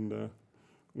 Yeah. And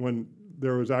when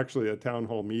there was actually a town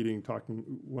hall meeting talking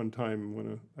one time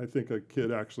when I think a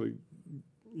kid actually,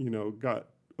 got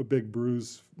a big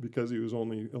bruise because he was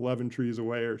only 11 trees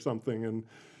away or something. And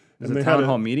was a town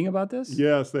hall meeting about this?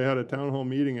 Yes, they had a town hall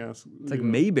meeting. It's like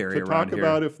Mayberry to around talk here.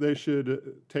 about if they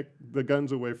should take the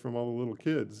guns away from all the little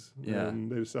kids. Yeah.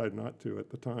 And they decided not to at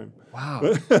the time.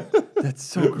 Wow. That's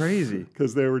so crazy.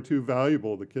 Because they were too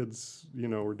valuable. The kids,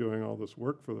 were doing all this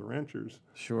work for the ranchers.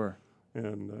 Sure.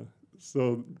 And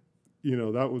so,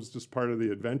 that was just part of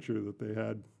the adventure that they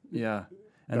had. Yeah.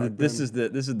 And this is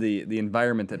the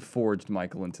environment that forged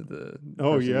Michael into the...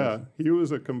 Oh, yeah. He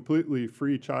was a completely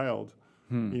free child.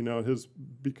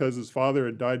 Because his father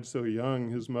had died so young,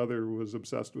 his mother was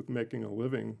obsessed with making a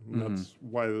living. And that's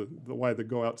why they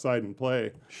go outside and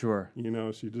play. Sure.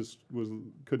 She just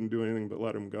couldn't do anything but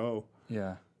let him go.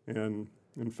 Yeah. And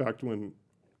in fact, when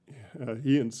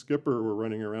he and Skipper were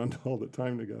running around all the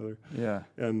time together. Yeah.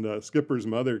 And Skipper's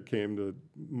mother came to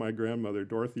my grandmother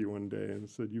Dorothy one day and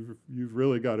said, "You've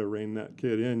really got to rein that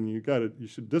kid in. You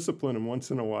should discipline him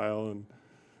once in a while."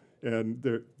 And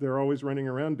they're always running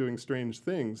around doing strange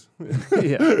things.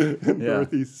 Yeah. And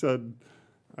Dorothy said,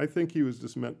 "I think he was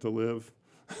just meant to live."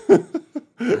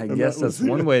 I guess that's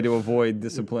one way to avoid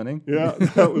disciplining. Yeah,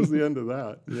 that was the end of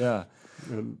that. Yeah.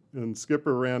 And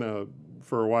Skipper ran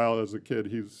for a while as a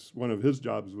kid. One of his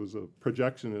jobs was a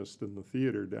projectionist in the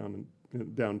theater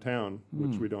downtown,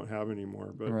 which we don't have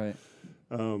anymore. But right.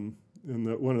 And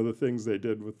one of the things they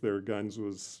did with their guns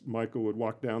was Michael would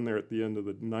walk down there at the end of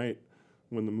the night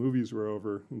when the movies were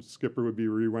over, and Skipper would be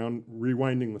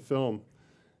rewinding the film,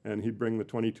 and he'd bring the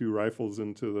 .22 rifles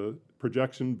into the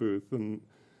projection booth, and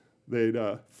they'd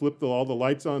flip all the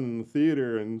lights on in the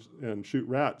theater and shoot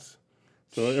rats.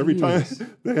 So every time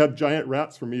they had giant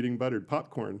rats from eating buttered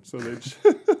popcorn. So they'd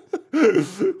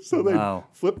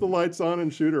flip the lights on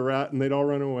and shoot a rat, and they'd all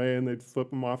run away, and they'd flip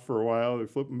them off for a while. They'd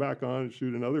flip them back on and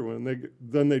shoot another one.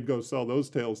 Then they'd go sell those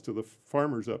tails to the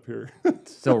farmers up here.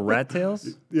 Sell rat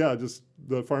tails? Yeah, just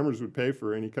the farmers would pay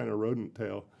for any kind of rodent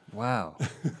tail. Wow.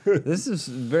 This is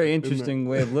a very interesting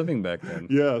way of living back then.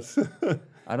 Yes.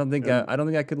 I don't think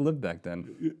I could live back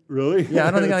then. Really? Yeah,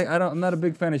 I'm not a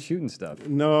big fan of shooting stuff.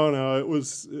 No, it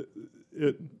was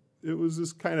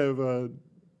this kind of a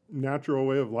natural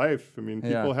way of life. I mean,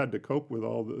 people had to cope with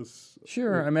all this.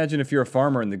 Sure, I imagine if you're a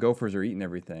farmer and the gophers are eating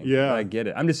everything. Yeah, I get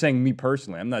it. I'm just saying, me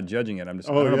personally, I'm not judging it. I'm just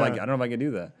I don't know if I can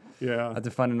do that. Yeah, I have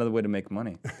to find another way to make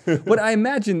money. But I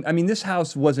imagine, this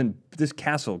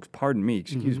castle. Pardon me,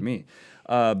 excuse me.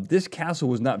 This castle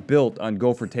was not built on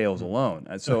gopher tails alone.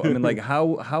 So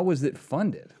how was it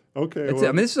funded? Okay,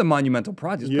 this is a monumental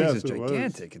project. This place is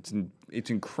gigantic. It's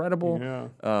incredible. Yeah.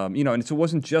 And so it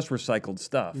wasn't just recycled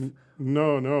stuff.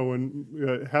 No. When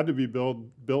it had to be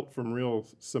built from real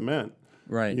cement.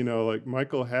 Right. Like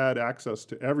Michael had access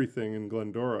to everything in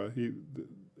Glendora.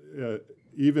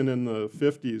 Even in the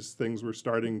 50s, things were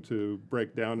starting to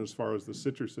break down as far as the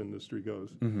citrus industry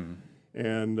goes. Mm-hmm.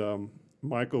 And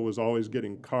Michael was always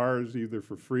getting cars either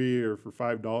for free or for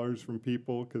 $5 from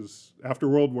people, because after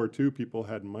World War II, people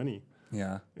had money.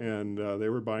 Yeah. And they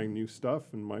were buying new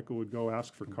stuff, and Michael would go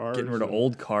ask for cars. Getting rid of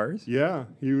old cars? Yeah.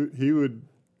 He would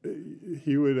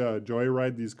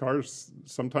joyride these cars,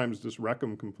 sometimes just wreck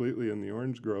them completely in the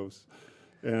orange groves.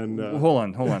 And hold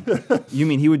on. You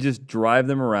mean he would just drive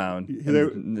them around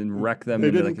and wreck them? They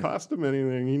didn't cost him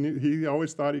anything. He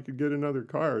always thought he could get another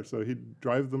car, so he'd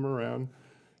drive them around.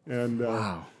 And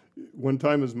wow. One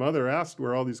time his mother asked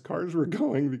where all these cars were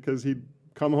going, because he'd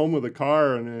come home with a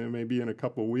car, and maybe in a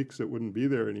couple of weeks it wouldn't be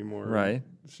there anymore. Right.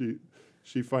 And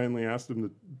she finally asked him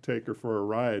to take her for a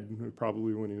ride,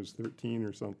 probably when he was 13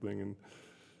 or something,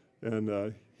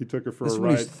 and he took her for a ride.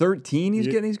 When he's 13, he's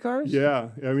getting these cars? Yeah.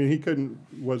 I mean,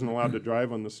 wasn't allowed to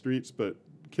drive on the streets, but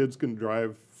kids can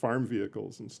drive farm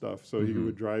vehicles and stuff. So he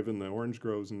would drive in the orange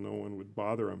groves, and no one would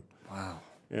bother him. Wow.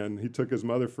 And he took his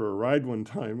mother for a ride one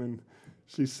time, and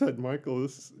she said, "Michael,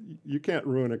 you can't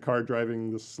ruin a car driving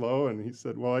this slow." And he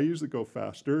said, "Well, I usually go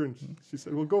faster." And she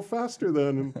said, "Well, go faster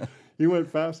then." And he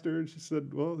went faster, and she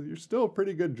said, "Well, you're still a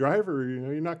pretty good driver.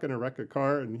 You're not going to wreck a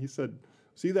car." And he said,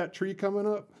 "See that tree coming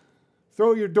up?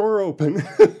 Throw your door open."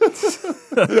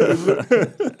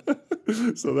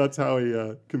 So that's how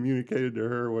he communicated to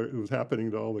her what was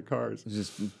happening to all the cars.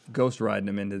 Just ghost riding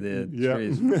them into the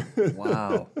trees.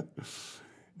 Wow.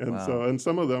 And Wow. so, and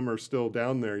some of them are still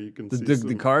down there. You can see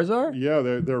The cars are? Yeah,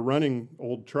 they're running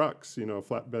old trucks,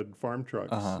 flatbed farm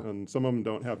trucks, Uh-huh. and some of them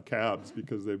don't have cabs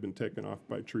because they've been taken off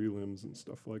by tree limbs and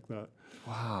stuff like that.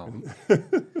 Wow.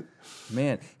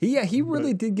 Man, he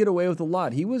really did get away with a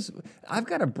lot. I've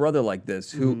got a brother like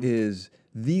this who is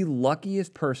the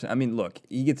luckiest person. I mean, look,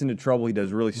 he gets into trouble. He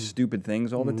does really stupid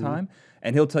things all the time,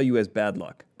 and he'll tell you he has bad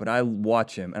luck. But I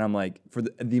watch him, and I'm like, for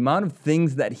the amount of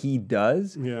things that he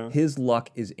does, his luck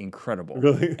is incredible.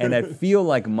 Really? And I feel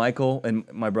like Michael, and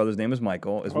my brother's name is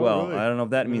Michael as well. Really? I don't know if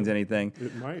that means anything.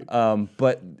 It might.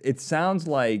 But it sounds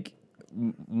like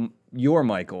your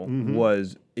Michael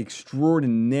was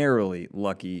extraordinarily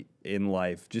lucky in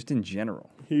life, just in general.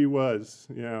 He was,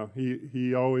 yeah.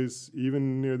 He always,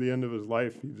 even near the end of his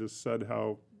life, he just said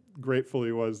how grateful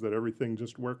he was that everything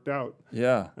just worked out.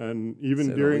 Yeah. And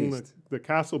even during the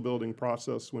castle building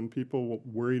process, when people were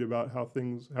worried about how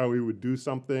he would do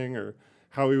something or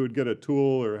how he would get a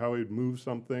tool or how he'd move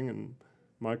something, and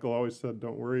Michael always said,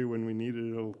 "Don't worry, when we need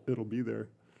it, it'll be there."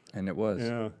 And it was.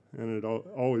 Yeah, and it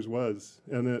always was.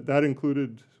 And that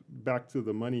included, back to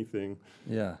the money thing.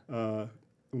 Yeah.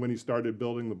 When he started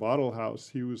building the bottle house,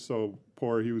 he was so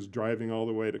poor, he was driving all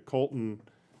the way to Colton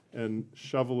and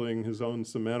shoveling his own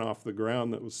cement off the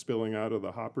ground that was spilling out of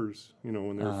the hoppers,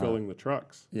 when they were filling the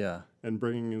trucks. Yeah. And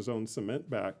bringing his own cement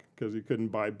back because he couldn't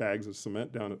buy bags of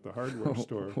cement down at the hardware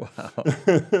store. Wow.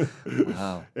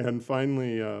 Wow. And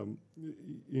finally,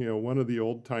 one of the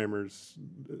old timers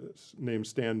named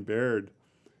Stan Baird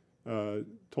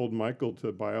told Michael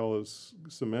to buy all his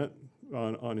cement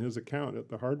on his account at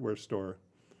the hardware store.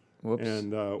 Whoops.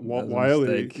 And Walt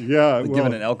Wiley, giving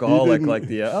an alcoholic like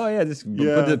just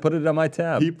put it on my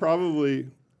tab. He probably,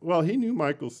 he knew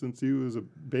Michael since he was a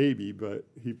baby, but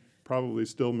he probably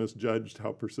still misjudged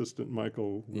how persistent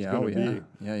Michael was going to be.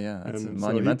 Yeah. That's a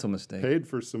monumental mistake. Paid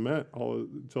for cement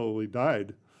until he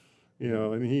died.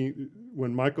 And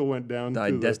when Michael went down,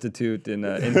 died destitute in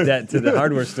debt to the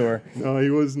hardware store. No,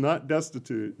 he was not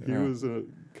destitute. He was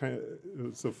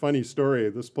it's a funny story.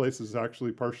 This place is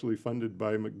actually partially funded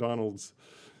by McDonald's.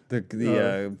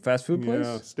 The fast food place?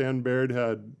 Yeah, Stan Baird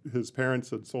his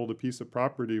parents had sold a piece of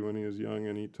property when he was young,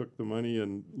 and he took the money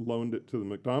and loaned it to the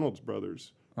McDonald's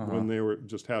brothers when they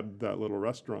just had that little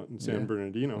restaurant in San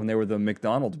Bernardino. When they were the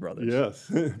McDonald's brothers.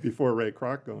 Yes, before Ray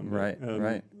Kroc owned it.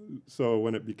 Right. So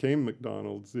when it became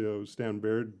McDonald's, Stan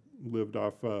Baird lived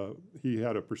off. He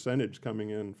had a percentage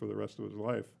coming in for the rest of his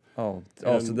life. So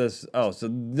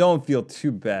don't feel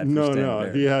too bad for Stan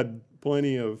Baird. He had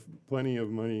plenty of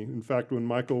money. In fact, when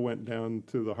Michael went down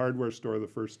to the hardware store the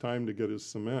first time to get his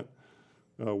cement,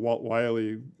 Walt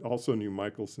Wiley also knew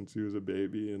Michael since he was a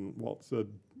baby, and Walt said,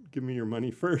 "Give me your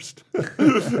money first."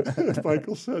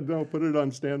 Michael said, "No, put it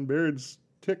on Stan Baird's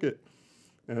ticket."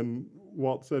 And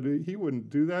Walt said he wouldn't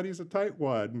do that. He's a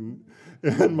tightwad.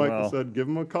 And Michael said, "Give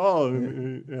him a call."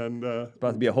 And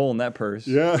about to be a hole in that purse.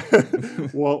 Yeah.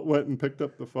 Walt went and picked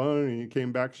up the phone, and he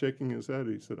came back shaking his head.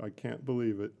 He said, "I can't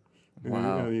believe it."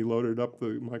 And he loaded up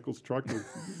Michael's truck with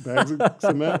bags of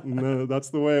cement, and that's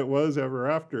the way it was ever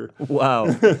after. Wow.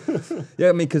 Yeah,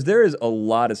 I mean, because there is a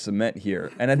lot of cement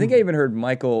here. And I think I even heard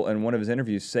Michael in one of his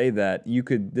interviews say that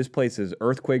this place is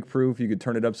earthquake proof. You could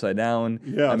turn it upside down.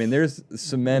 Yes. I mean, there's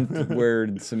cement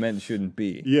where cement shouldn't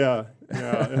be. Yeah.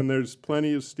 And there's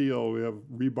plenty of steel. We have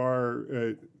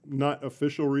rebar, not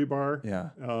official rebar. Yeah.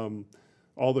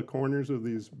 All the corners of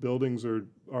these buildings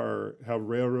have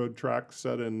railroad tracks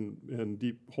set in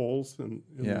deep holes in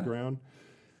the ground.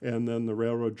 And then the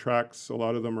railroad tracks, a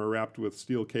lot of them are wrapped with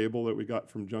steel cable that we got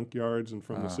from junkyards and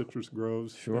from the citrus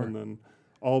groves. Sure. And then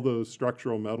all the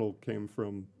structural metal came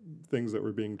from things that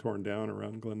were being torn down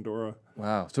around Glendora.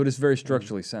 Wow. So it is very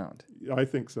structurally sound. I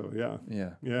think so, yeah.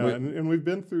 Yeah. Yeah, and we've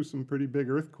been through some pretty big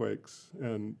earthquakes.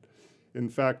 And in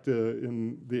fact,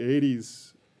 in the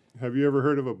 80s, have you ever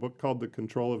heard of a book called The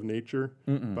Control of Nature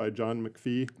by John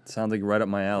McPhee? Sounds like right up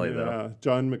my alley, though.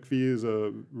 John McPhee is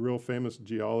a real famous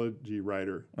geology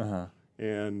writer.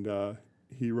 And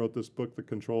he wrote this book, The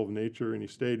Control of Nature, and he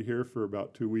stayed here for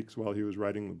about 2 weeks while he was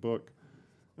writing the book,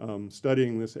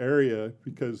 studying this area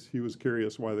because he was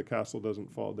curious why the castle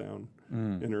doesn't fall down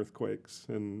in earthquakes.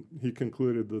 And he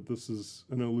concluded that this is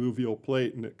an alluvial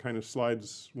plate, and it kind of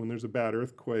slides when there's a bad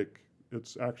earthquake.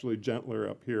 It's actually gentler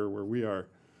up here where we are.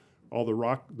 All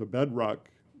the bedrock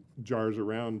jars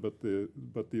around, but the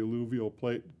alluvial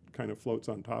plate kind of floats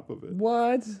on top of it.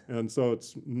 What? And so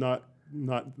it's not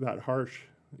that harsh,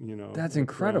 That's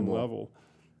incredible. Level.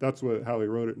 That's how he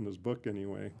wrote it in his book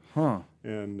anyway. Huh.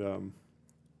 And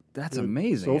That's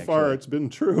amazing. So far, it's been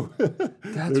true.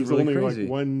 That's There's really only crazy. like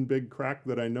one big crack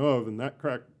that I know of, and that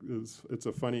crack it's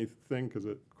a funny thing because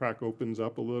it crack opens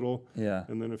up a little,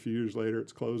 and then a few years later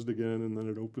it's closed again, and then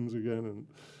it opens again, and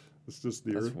it's just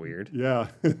the earth. That's weird. Yeah.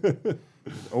 It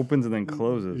opens and then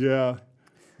closes. Yeah.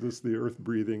 Just the earth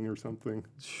breathing or something.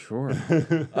 Sure.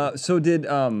 So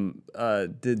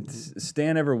did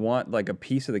Stan ever want like a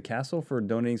piece of the castle for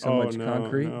donating so much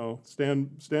concrete? No.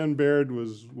 Stan Baird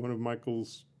was one of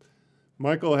Michael's.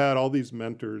 Michael had all these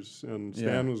mentors, and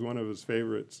Stan was one of his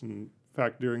favorites. And in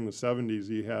fact, during the 70s,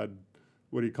 he had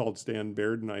what he called Stan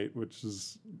Baird Night, which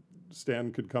is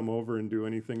Stan could come over and do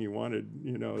anything he wanted.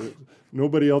 You know,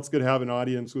 nobody else could have an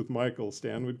audience with Michael.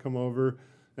 Stan would come over,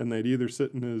 and they'd either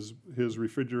sit in his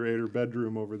refrigerator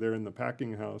bedroom over there in the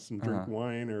packing house and drink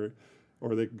wine, or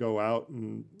they could go out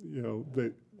and, you know,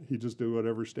 he just did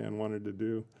whatever Stan wanted to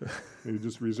do. He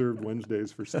just reserved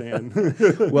Wednesdays for Stan.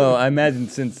 Well, I imagine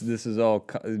since this is all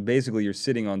basically you're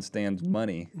sitting on Stan's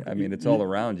money. I mean, it's all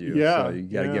around you. Yeah, So you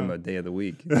got to give him a day of the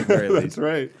week at the very least. That's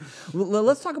right. Well,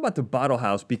 let's talk about the bottle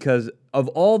house because of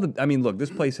all the. I mean, look,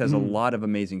 this place has a lot of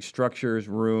amazing structures,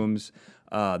 rooms.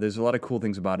 There's a lot of cool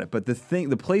things about it. But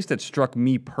the place that struck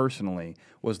me personally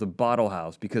was the bottle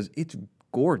house because it's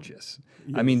gorgeous.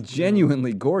 Yes. I mean,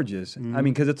 genuinely gorgeous. I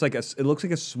mean, because it looks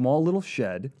like a small little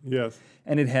shed. Yes.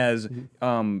 And it has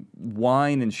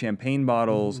wine and champagne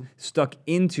bottles stuck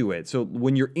into it. So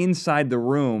when you're inside the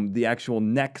room, the actual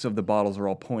necks of the bottles are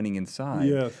all pointing inside.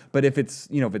 Yes. But if it's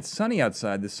sunny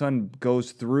outside, the sun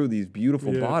goes through these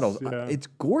beautiful bottles. Yeah. It's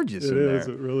gorgeous It in is.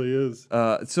 there. It really is.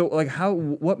 So like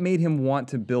what made him want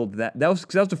to build that? That was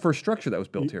the first structure that was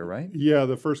built here, right? Yeah,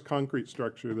 the first concrete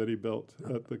structure that he built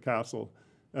at the castle.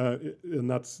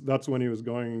 And that's when he was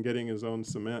going and getting his own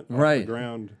cement off the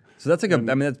ground. So that's like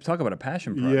talk about a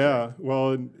passion project. Yeah,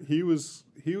 well, he was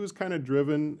kind of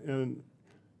driven, and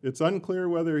it's unclear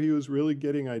whether he was really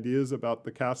getting ideas about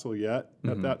the castle yet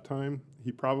at that time.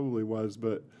 He probably was,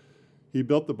 but he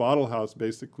built the bottle house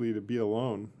basically to be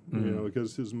alone, you know,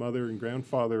 because his mother and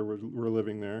grandfather were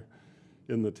living there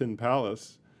in the Tin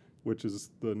Palace, which is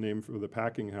the name for the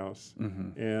packing house,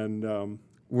 and.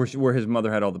 Where his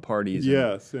mother had all the parties.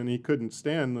 Yes, and he couldn't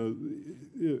stand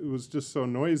it was just so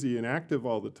noisy and active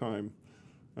all the time.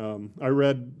 I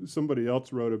read, somebody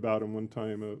else wrote about him one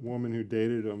time, a woman who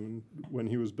dated him when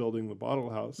he was building the bottle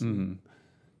house. And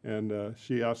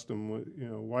she asked him, you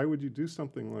know, why would you do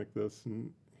something like this? And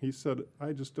he said,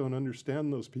 I just don't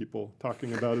understand those people,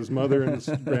 talking about his mother and his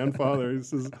grandfather. He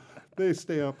says, they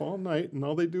stay up all night and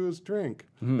all they do is drink.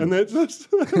 And they just,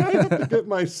 I have to get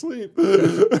my sleep.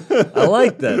 I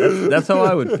like that. That's how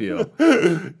I would feel.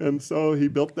 And so he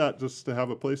built that just to have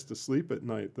a place to sleep at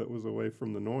night that was away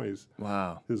from the noise.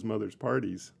 Wow. His mother's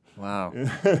parties. Wow.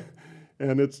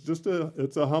 And it's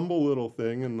a humble little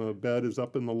thing, and the bed is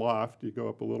up in the loft. You go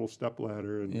up a little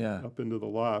stepladder and up into the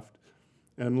loft.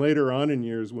 And later on in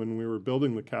years, when we were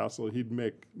building the castle, he'd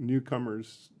make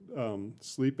newcomers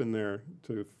sleep in there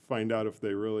to find out if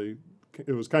they really.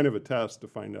 It was kind of a test to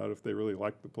find out if they really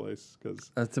liked the place,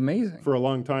 because that's amazing. For a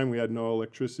long time, we had no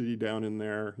electricity down in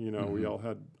there. You know, we all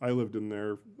had. I lived in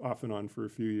there off and on for a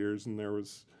few years, and there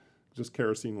was just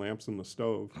kerosene lamps in the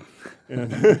stove,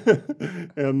 and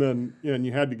and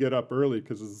you had to get up early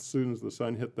because as soon as the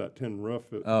sun hit that tin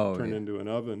roof, it turned into an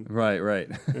oven. Right.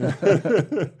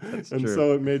 That's and true.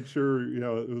 So it made sure, you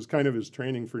know, it was kind of his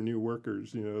training for new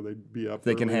workers. You know, they'd be up.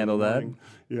 They can handle that.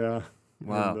 Yeah.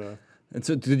 Wow. And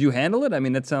so, did you handle it? I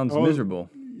mean, that sounds miserable.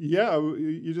 Yeah,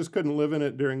 you just couldn't live in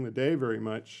it during the day very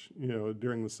much. You know,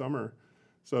 during the summer.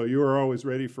 So you were always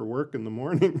ready for work in the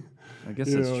morning. I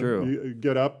guess that's true. You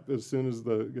get up as soon as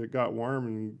it got warm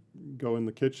and go in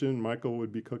the kitchen. Michael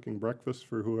would be cooking breakfast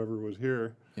for whoever was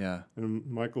here. Yeah. And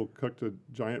Michael cooked a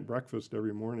giant breakfast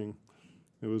every morning.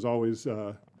 It was always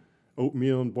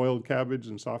oatmeal and boiled cabbage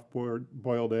and soft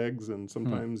boiled eggs and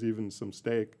sometimes even some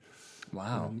steak.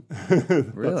 Wow.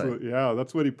 Really?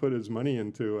 That's what he put his money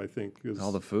into, I think.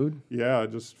 All the food? Yeah,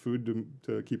 just food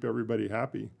to keep everybody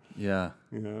happy. Yeah.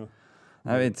 Yeah.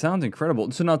 I mean, it sounds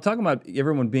incredible. So now talking about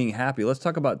everyone being happy, let's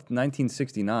talk about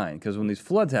 1969, because when these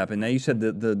floods happened, now you said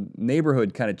that the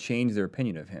neighborhood kind of changed their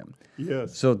opinion of him.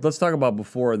 Yes. So let's talk about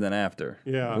before and then after.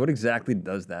 Yeah. What exactly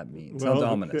does that mean? Sounds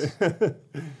ominous. Okay.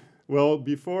 Well,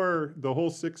 before, the whole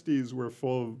 60s were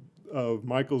full of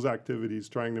Michael's activities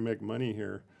trying to make money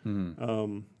here.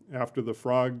 After the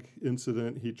frog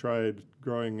incident, he tried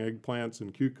growing eggplants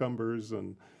and cucumbers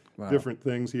and different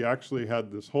things. He actually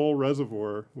had this whole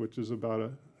reservoir, which is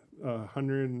about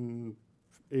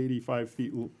 185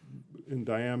 feet in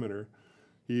diameter.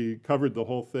 He covered the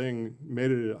whole thing, made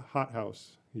it a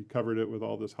hothouse. He covered it with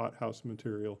all this hothouse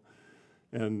material.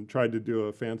 and tried to do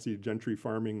a fancy gentry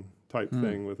farming type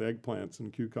thing with eggplants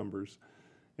and cucumbers.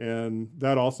 And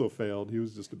that also failed. He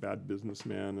was just a bad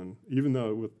businessman. And even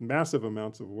though with massive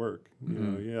amounts of work, you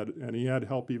know, he had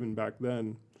help even back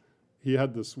then. He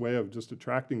had this way of just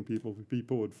attracting people.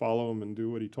 People would follow him and do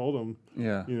what he told them.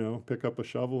 Yeah. You know, pick up a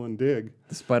shovel and dig.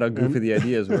 Despite how goofy the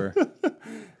ideas were.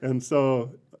 And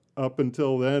so up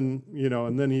until then, you know,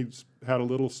 and then he had a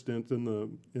little stint in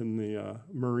the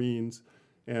Marines.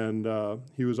 And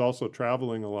he was also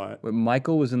traveling a lot. Wait,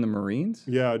 Michael was in the Marines?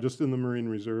 Yeah, just in the Marine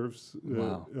Reserves,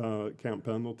 Camp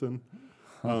Pendleton.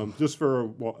 Just for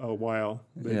a while.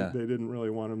 They didn't really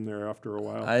want him there after a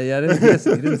while. I didn't guess.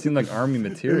 He didn't seem like Army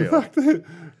material. In fact,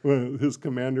 when his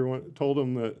commander told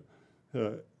him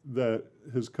that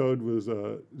his code was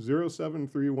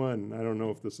 0731. I don't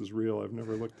know if this is real. I've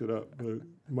never looked it up. But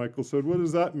Michael said, "What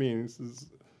does that mean?" He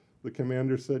says, the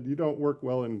commander said, "You don't work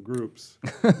well in groups."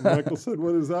 Michael said,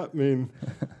 "What does that mean?"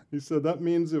 He said, "That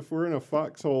means if we're in a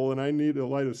foxhole and I need to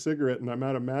light a cigarette and I'm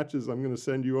out of matches, I'm going to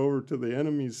send you over to the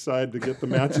enemy's side to get the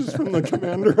matches from the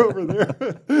commander over there."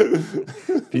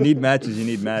 If you need matches, you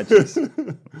need matches.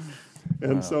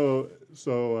 And so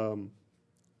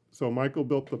Michael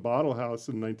built the bottle house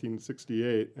in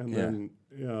 1968, and then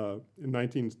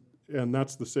and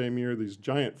that's the same year these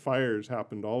giant fires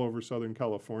happened all over Southern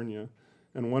California.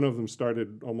 And one of them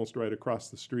started almost right across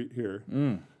the street here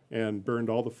and burned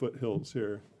all the foothills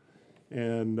here.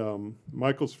 And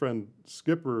Michael's friend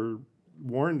Skipper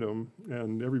warned him,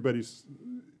 and everybody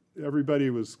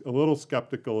was a little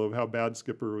skeptical of how bad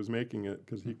Skipper was making it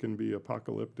because he can be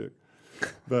apocalyptic.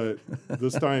 But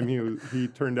this time he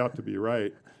turned out to be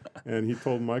right. And he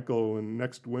told Michael, when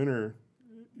next winter,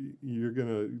 you're going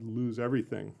to lose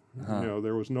everything. You know,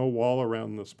 there was no wall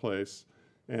around this place.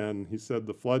 And he said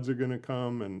the floods are going to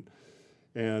come,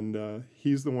 and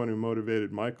he's the one who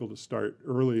motivated Michael to start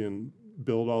early and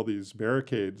build all these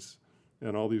barricades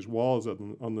and all these walls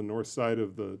on the north side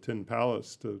of the Tin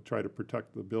Palace to try to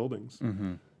protect the buildings.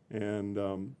 Mm-hmm.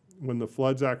 And when the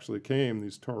floods actually came,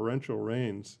 these torrential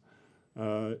rains,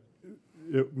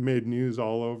 it made news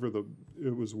all over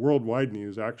it was worldwide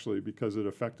news actually, because it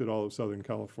affected all of Southern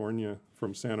California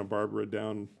from Santa Barbara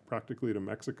down practically to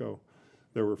Mexico.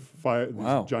 There were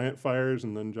these giant fires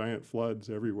and then giant floods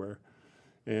everywhere.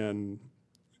 And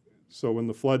so when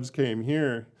the floods came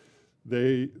here,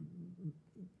 the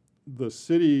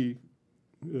city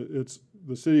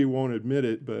won't admit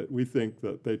it, but we think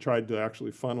that they tried to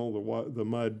actually funnel the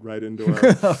mud right into our,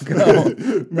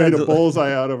 made a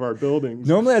bullseye out of our buildings.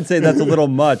 Normally I'd say that's a little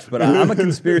much, but I'm a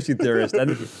conspiracy theorist.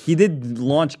 He did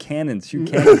launch shoot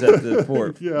cannons at the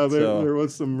fort. Yeah, there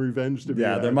was some revenge to be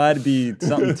had. Yeah, there might be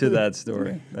something to that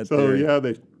story.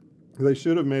 They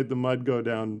should have made the mud go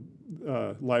down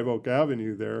Live Oak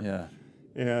Avenue there. Yeah.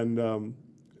 And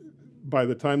by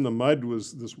the time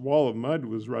this wall of mud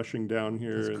was rushing down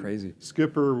here. That's crazy.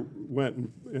 Skipper went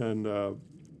and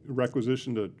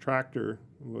requisitioned a tractor,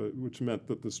 which meant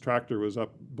that this tractor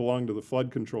belonged to the flood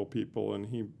control people, and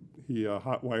he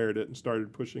hot wired it and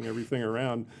started pushing everything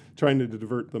around, trying to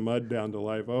divert the mud down to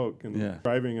Live Oak and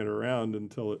driving it around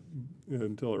until it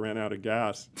ran out of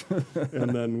gas.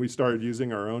 And then we started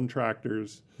using our own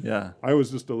tractors. Yeah. I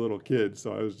was just a little kid,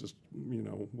 so I was just,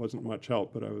 wasn't much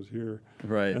help, but I was here.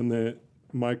 Right. And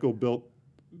Michael built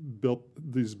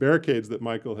these barricades that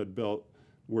Michael had built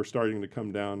were starting to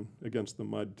come down against the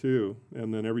mud too.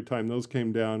 And then every time those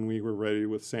came down, we were ready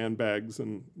with sandbags,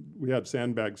 and we had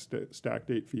sandbags stacked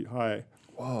 8 feet high.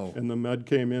 Whoa. And the mud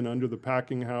came in under the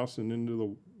packing house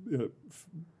and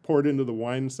poured into the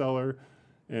wine cellar,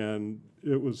 and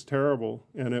it was terrible.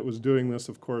 And it was doing this,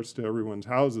 of course, to everyone's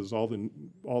houses, all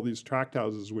these tract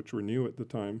houses, which were new at the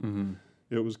time. Mm-hmm.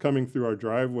 It was coming through our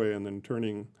driveway and then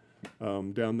turning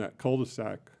down that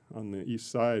cul-de-sac on the east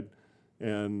side.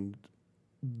 And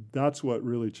that's what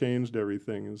really changed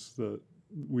everything, is that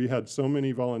we had so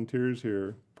many volunteers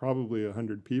here, probably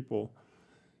 100 people,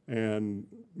 and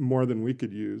more than we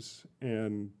could use.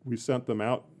 And we sent them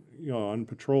out, on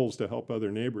patrols to help other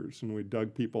neighbors. And we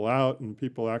dug people out, and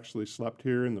people actually slept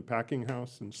here in the packing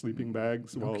house in sleeping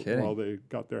bags while they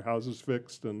got their houses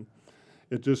fixed. And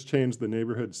it just changed the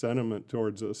neighborhood sentiment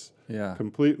towards us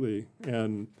completely.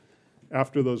 And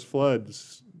after those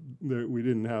floods, we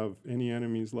didn't have any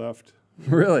enemies left.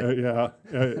 Really?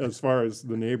 As far as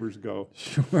the neighbors go.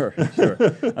 Sure.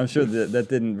 I'm sure that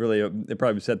didn't really, it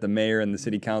probably upset the mayor and the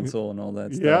city council and all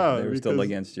that stuff. Yeah. They were still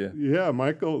against you. Yeah,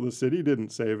 the city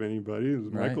didn't save anybody.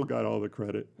 Michael got all the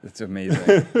credit. It's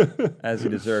amazing. As he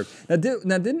deserved. Now,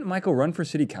 didn't Michael run for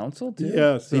city council too?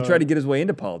 Yes. So he tried to get his way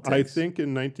into politics. I think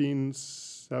in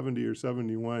 70 or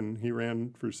 71, he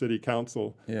ran for city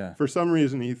council. Yeah. For some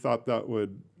reason, he thought that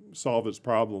would solve his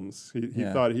problems. He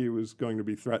thought he was going to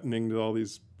be threatening to all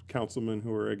these councilmen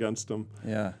who were against him.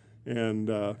 Yeah. And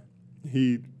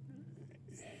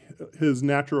his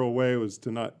natural way was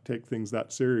to not take things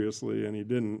that seriously, and he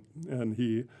didn't.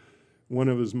 And one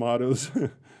of his mottos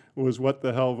was, "What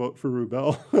the hell, vote for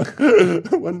Rubel."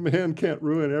 One man can't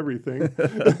ruin everything.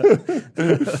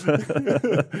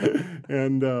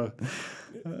 And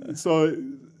so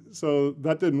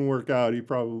that didn't work out. He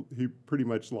pretty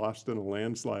much lost in a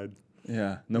landslide.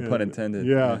 Yeah, no pun intended.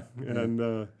 Yeah.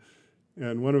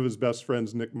 And one of his best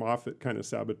friends, Nick Moffat, kind of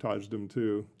sabotaged him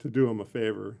too, to do him a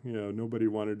favor. Nobody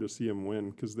wanted to see him win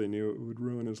because they knew it would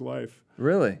ruin his life.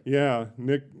 Really? Yeah,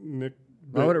 Nick.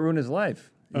 Why would it ruin his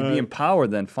life? He'd be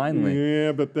empowered then, finally.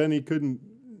 Yeah, but then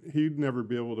he'd never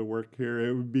be able to work here.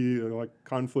 It would be like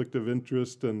conflict of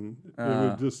interest, and it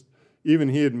would just, even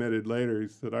he admitted later, he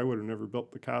said, "I would have never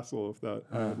built the castle if I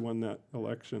had won that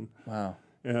election." Wow.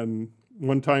 And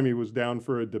one time he was down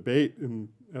for a debate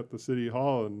at the city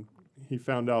hall, and he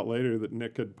found out later that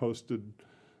Nick had posted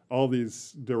all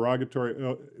these derogatory.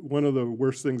 One of the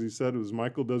worst things he said was,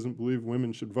 "Michael doesn't believe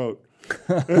women should vote."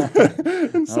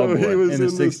 And so he was in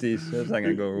the 60s. That's not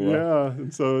gonna go over well. Yeah,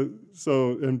 and so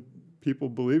people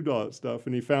believed all that stuff,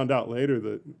 and he found out later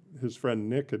that his friend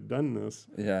Nick had done this.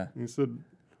 Yeah. And he said,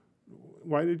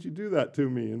 "Why did you do that to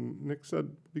me?" And Nick said,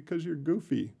 "Because you're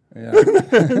goofy." Yeah.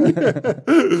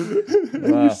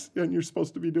 Wow. And you're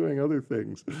supposed to be doing other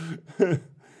things.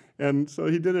 And so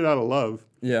he did it out of love.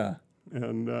 Yeah.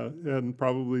 And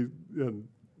probably.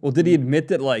 Well, did he admit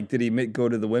that? Did he go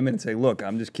to the women and say, "Look,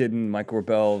 I'm just kidding. Michael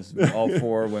Rubel's all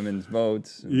for women's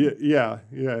votes"? Yeah.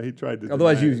 He tried to.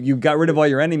 Otherwise, you got rid of all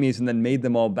your enemies and then made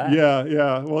them all back.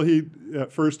 Yeah. Well,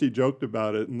 at first he joked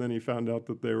about it, and then he found out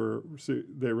that they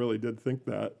really did think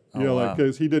that.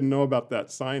 Because he didn't know about that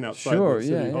sign outside the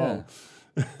city hall.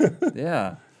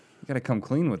 Yeah. You got to come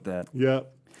clean with that. Yeah.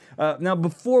 Now,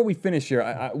 before we finish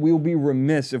here, we will be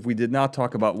remiss if we did not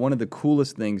talk about one of the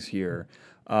coolest things here,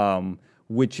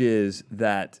 which is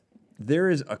that there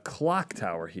is a clock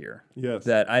tower here. Yes.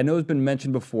 That I know has been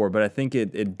mentioned before, but I think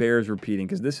it bears repeating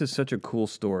because this is such a cool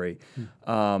story.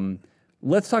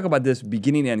 Let's talk about this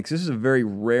beginning and end, because this is a very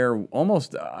rare,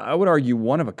 almost, I would argue,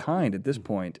 one of a kind at this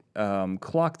point,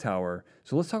 clock tower.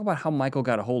 So let's talk about how Michael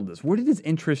got a hold of this. Where did his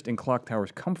interest in clock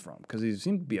towers come from? Because he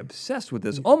seemed to be obsessed with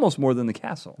this almost more than the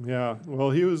castle. Yeah,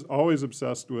 well, he was always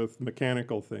obsessed with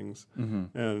mechanical things.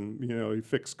 Mm-hmm. And, he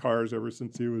fixed cars ever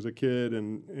since he was a kid,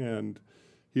 and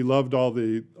he loved all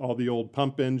the old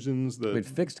pump engines. Wait,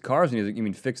 fixed cars? You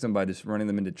mean fix them by just running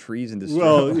them into trees and destroy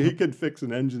Well, them? he could fix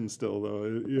an engine still,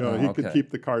 though. He could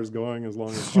keep the cars going as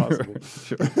long as possible.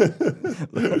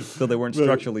 Sure. So they weren't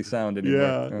structurally sound anymore.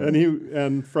 Yeah,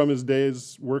 and from his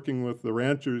days working with the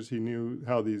ranchers, he knew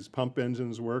how these pump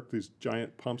engines work, these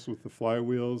giant pumps with the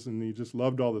flywheels, and he just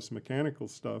loved all this mechanical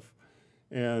stuff.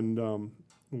 And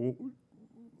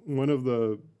one of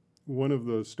the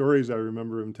stories I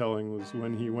remember him telling was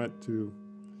when he went to.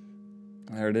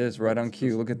 There it is, right on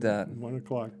cue. Look at that. 1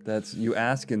 o'clock. That's you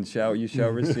ask and you shall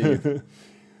receive.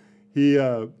 We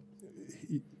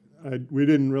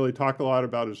didn't really talk a lot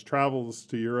about his travels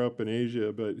to Europe and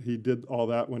Asia, but he did all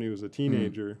that when he was a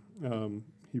teenager.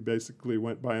 He basically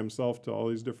went by himself to all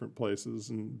these different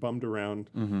places and bummed around.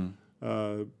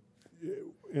 Mm-hmm.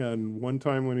 And one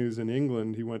time when he was in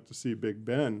England, he went to see Big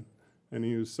Ben. And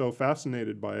he was so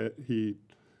fascinated by it, he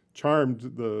charmed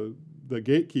the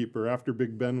gatekeeper after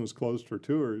Big Ben was closed for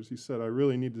tours. He said, "I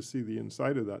really need to see the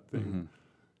inside of that thing."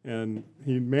 Mm-hmm. And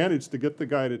he managed to get the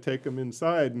guy to take him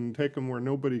inside and take him where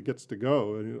nobody gets to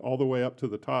go, and all the way up to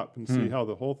the top and see how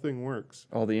the whole thing works.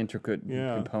 All the intricate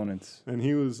components. And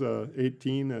he was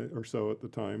 18 or so at the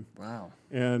time. Wow.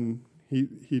 And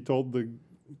he told the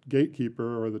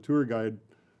gatekeeper or the tour guide,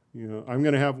 "I'm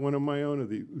going to have one of my own of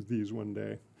these one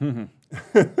day." Mm-hmm.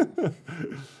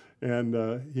 And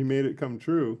he made it come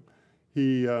true.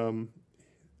 He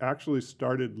actually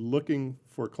started looking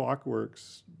for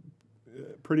clockworks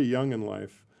pretty young in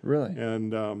life. Really?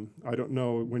 And I don't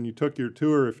know, when you took your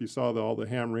tour, if you saw all the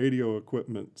ham radio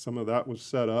equipment, some of that was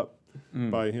set up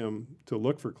by him to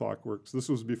look for clockworks. This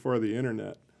was before the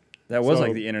internet. That was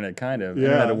like the internet, kind of. Yeah.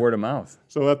 Internet of word of mouth.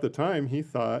 So at the time, he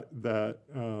thought that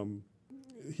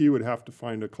he would have to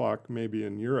find a clock maybe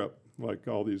in Europe, like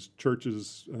all these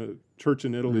churches. Church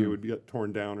in Italy would get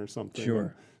torn down or something. Sure.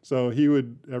 And so he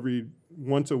would,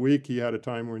 once a week, he had a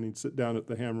time when he'd sit down at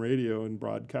the ham radio and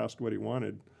broadcast what he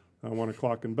wanted. "I want a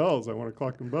clock and bells. I want a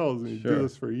clock and bells." And he'd do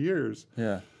this for years.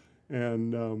 Yeah.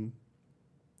 And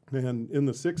in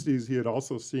the 60s, he had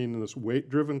also seen this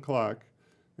weight-driven clock.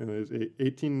 and it was a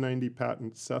 1890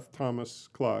 patent Seth Thomas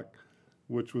clock,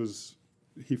 which was,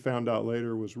 he found out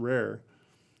later, was rare.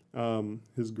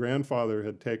 His grandfather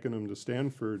had taken him to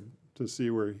Stanford to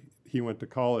see where he went to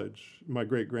college. My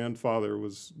great-grandfather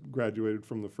was graduated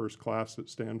from the first class at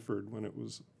Stanford when it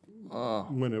was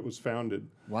founded.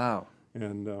 Wow.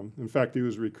 And in fact, he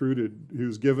was recruited. He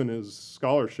was given his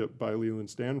scholarship by Leland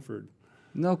Stanford.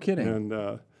 No kidding.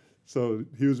 And so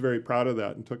he was very proud of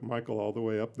that and took Michael all the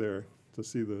way up there to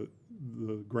see the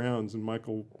grounds. And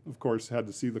Michael, of course, had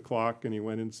to see the clock, and he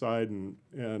went inside,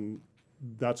 and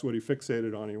that's what he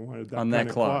fixated on. He wanted that kind of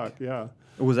clock. Yeah.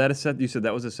 Was that a Seth? You said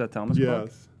that was a Seth Thomas clock?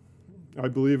 Yes. I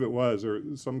believe it was, or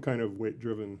some kind of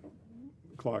weight-driven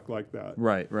clock like that.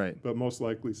 Right. But most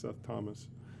likely Seth Thomas.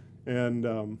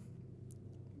 And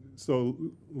so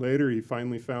later he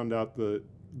finally found out the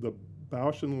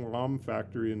Bausch and Lomb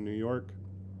factory in New York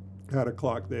had a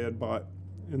clock they had bought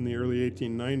in the early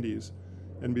 1890s.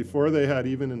 And before they had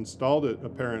even installed it,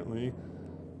 apparently,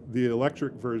 the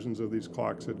electric versions of these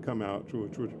clocks had come out,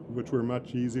 which were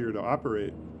much easier to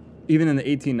operate. Even in the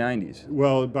 1890s?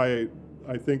 Well,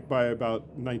 I think by about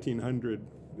 1900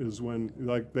 is when,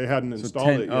 like, they hadn't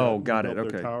installed it yet. Oh, got it.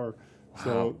 Okay. Tower. Wow,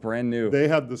 so brand new. They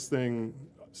had this thing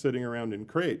sitting around in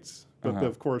crates, but Uh-huh.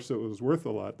 of course it was worth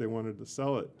a lot. They wanted to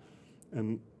sell it,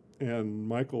 and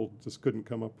Michael just couldn't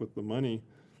come up with the money.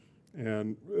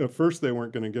 And at first they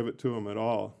weren't going to give it to him at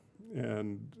all.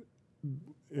 And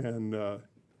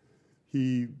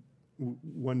he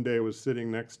one day was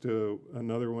sitting next to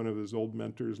another one of his old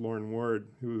mentors, Lauren Ward,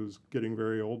 who was getting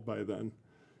very old by then.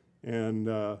 And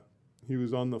he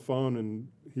was on the phone, and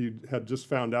he had just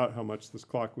found out how much this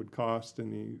clock would cost,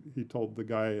 and he told the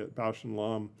guy at Bausch and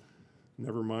Lomb,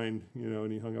 never mind,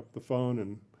 and he hung up the phone,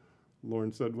 and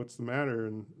Lauren said, "What's the matter?"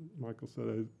 And Michael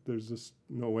said, "There's just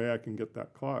no way I can get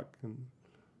that clock." And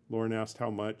Lauren asked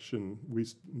how much, and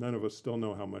none of us still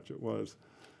know how much it was.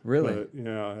 Really? But,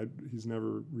 yeah, he's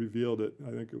never revealed it.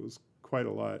 I think it was quite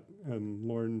a lot. And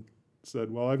Lauren said,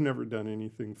 "Well, I've never done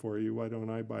anything for you. Why don't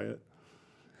I buy it?"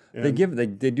 And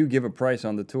they do give a price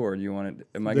on the tour. Do you want it?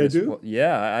 Am I They gonna do?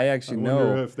 Yeah, I actually I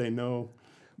wonder know. if they know.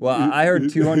 Well, I heard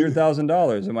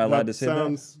 $200,000. Am I allowed to say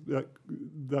that?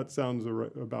 That sounds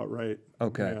about right.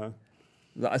 Okay.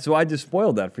 Yeah. So I just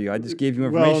spoiled that for you. I just gave you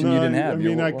information you didn't have. I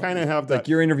mean, I kind of have that. Like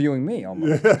you're interviewing me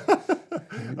almost.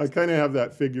 I kind of have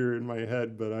that figure in my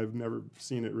head, but I've never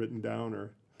seen it written down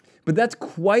or. But that's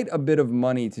quite a bit of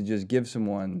money to just give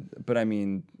someone. But I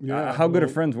mean, how good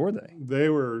of friends were they? They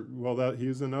were. Well, he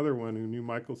was another one who knew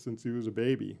Michael since he was a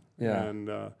baby. Yeah.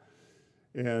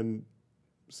 And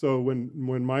so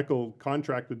when Michael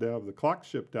contracted to have the clock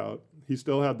shipped out, he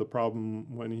still had the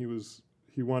problem when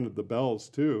he wanted the bells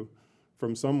too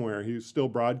from somewhere. He was still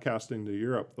broadcasting to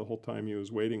Europe the whole time he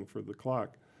was waiting for the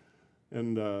clock.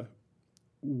 And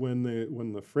when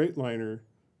the Freightliner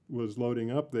was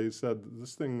loading up, they said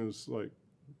this thing is like,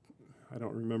 I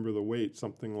don't remember the weight,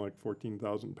 something like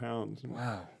 14,000 pounds. And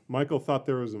Wow. Michael thought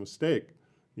there was a mistake,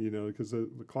 because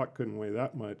the clock couldn't weigh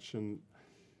that much. And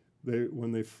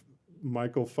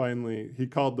Michael finally, he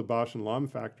called the Bausch and Lomb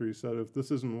factory. He said, "If this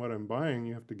isn't what I'm buying,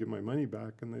 you have to give my money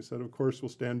back." And they said, "Of course, we'll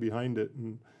stand behind it."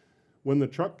 And when the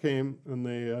truck came and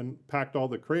they unpacked all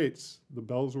the crates, the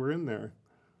bells were in there.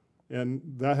 And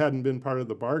that hadn't been part of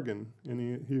the bargain.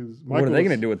 And What are they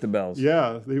going to do with the bells?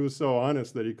 Yeah, he was so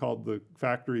honest that he called the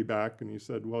factory back and he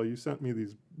said, "Well, you sent me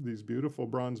these beautiful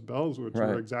bronze bells, which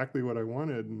were exactly what I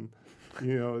wanted." And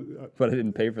but I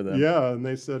didn't pay for them. Yeah, and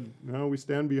they said, "No, we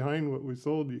stand behind what we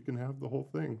sold. You can have the whole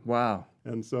thing." Wow.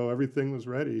 And so everything was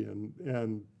ready.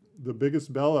 And the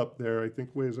biggest bell up there, I think,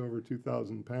 weighs over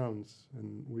 2,000 pounds.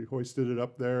 And we hoisted it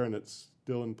up there, and it's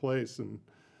still in place. And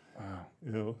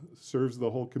wow. Serves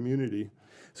the whole community.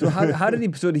 So how did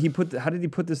he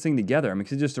put this thing together? I mean,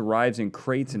 'cause it just arrives in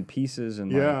crates and pieces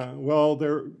and well,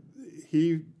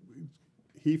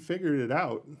 he figured it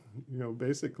out,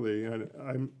 basically. And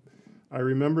I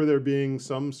remember there being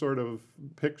some sort of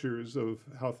pictures of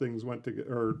how things went together,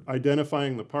 or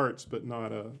identifying the parts, but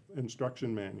not a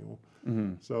instruction manual.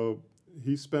 Mm-hmm. So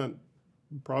he spent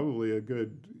probably a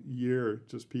good year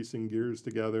just piecing gears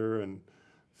together and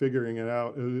figuring it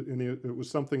out. And it was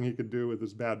something he could do with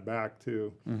his bad back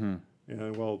too. Mm-hmm.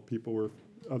 And while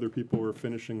other people were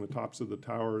finishing the tops of the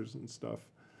towers and stuff.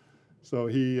 So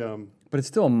he. But it's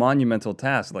still a monumental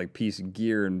task, like piece of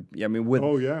gear and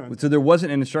Oh yeah. So there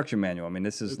wasn't an instruction manual. I mean,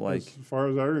 this is As far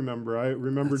as I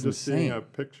remember just insane. seeing a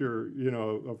picture,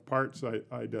 of parts I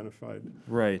identified.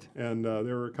 Right. And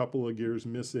there were a couple of gears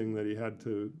missing that he had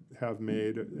to have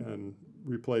made and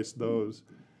replace those.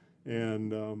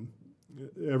 And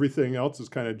everything else is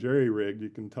kind of jerry-rigged. You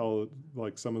can tell,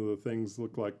 like, some of the things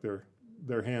look like they're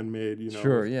they're handmade,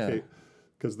 Sure, yeah.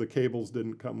 Because the cables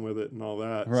didn't come with it and all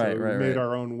that. Right, so right, we made right.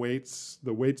 our own weights.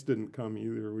 The weights didn't come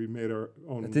either. We made our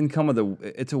own. It didn't come with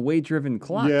it's a weight-driven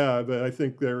clock. Yeah, but I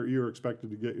think you're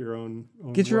expected to get your own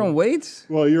Get your own weights?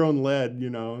 Well, your own lead,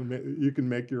 you can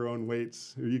make your own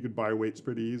weights, or you could buy weights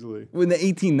pretty easily. In the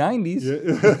 1890s.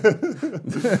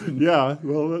 Yeah, yeah,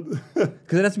 well,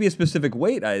 Because it has to be a specific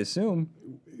weight, I assume.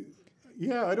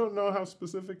 yeah, I don't know how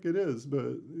specific it is,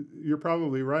 but you're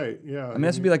probably right. Yeah, I mean, it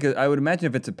has to be I would imagine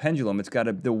if it's a pendulum, it's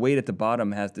got the weight at the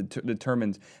bottom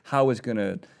determines how it's going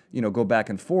to, go back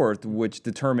and forth, which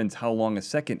determines how long a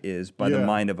second is by the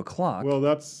mind of a clock. Well,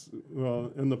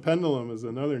 and the pendulum is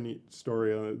another neat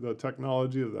story. The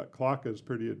technology of that clock is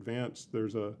pretty advanced.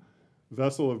 There's a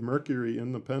vessel of mercury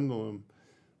in the pendulum.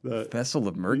 Vessel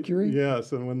of mercury?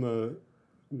 Yes, and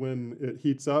when it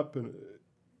heats up and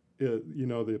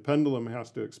the pendulum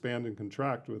has to expand and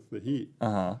contract with the heat.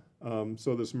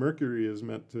 So this mercury is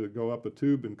meant to go up a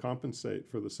tube and compensate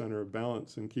for the center of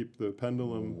balance and keep the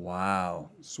pendulum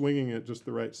swinging at just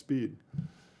the right speed.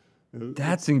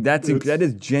 That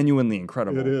is genuinely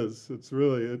incredible. It is. It's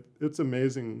really it's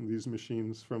amazing, these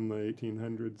machines from the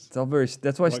 1800s. It's all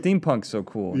that's why steampunk's so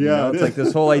cool. Yeah, it's like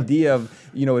this whole idea of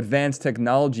advanced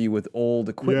technology with old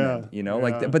equipment.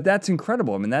 But that's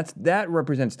incredible. I mean, that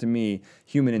represents to me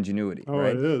human ingenuity. Oh,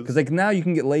 right? It is. Because now you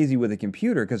can get lazy with a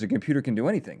computer because a computer can do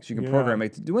anything. So you can program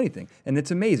it to do anything, and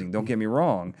it's amazing. Don't get me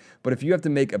wrong. But if you have to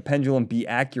make a pendulum be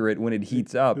accurate when it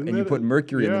heats up, and you put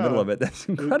mercury in the middle of it, that's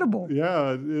incredible.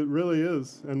 It really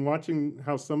is. And watching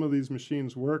how some of these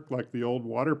machines work, like the old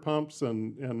water pumps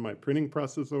and my printing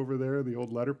presses over there, the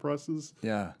old letter presses.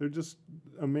 Yeah. They're just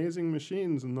amazing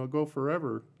machines, and they'll go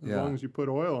forever as long as you put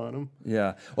oil on them.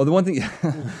 Yeah. Well, the one thing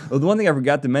I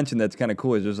forgot to mention that's kind of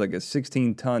cool is there's like a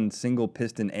 16-ton single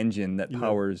piston engine that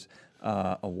powers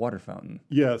a water fountain.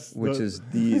 Yes. Which is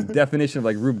the definition of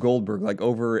like Rube Goldberg, like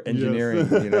over engineering,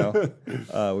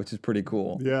 which is pretty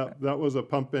cool. Yeah, that was a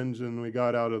pump engine we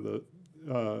got out of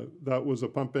that was a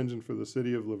pump engine for the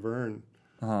city of Laverne.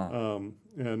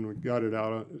 And we got it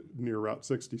out near Route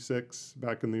 66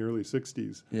 back in the early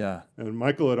 60s. Yeah. And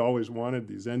Michael had always wanted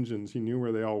these engines. He knew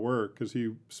where they all were because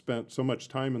he spent so much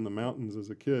time in the mountains as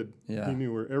a kid. Yeah. He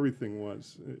knew where everything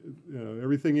was.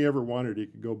 Everything he ever wanted, he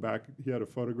could go back. He had a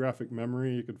photographic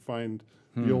memory. He could find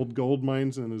the old gold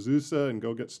mines in Azusa and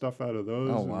go get stuff out of those.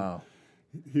 Oh, wow.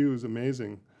 He was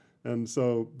amazing. And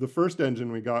so the first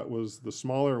engine we got was the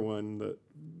smaller one that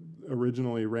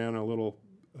originally ran a little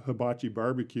hibachi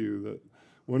barbecue that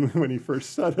when he first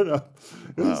set it up,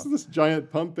 it was this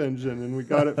giant pump engine, and we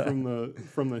got it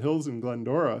from the hills in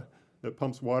Glendora that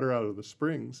pumps water out of the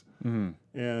springs.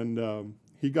 And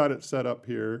he got it set up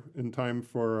here in time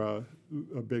for a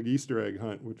big Easter egg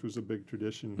hunt, which was a big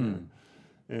tradition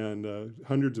here. And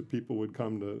hundreds of people would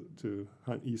come to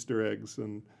hunt Easter eggs.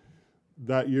 And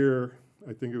that year,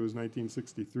 I think it was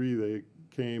 1963, they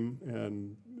came,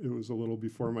 and it was a little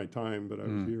before my time, but I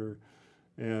was here.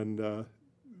 And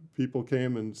people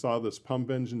came and saw this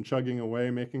pump engine chugging away,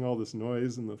 making all this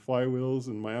noise, and the flywheels,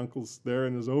 and my uncle's there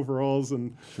in his overalls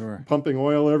and pumping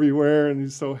oil everywhere, and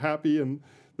he's so happy. And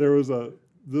there was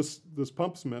this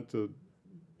pump's meant to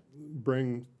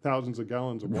bring thousands of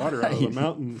gallons of water out of the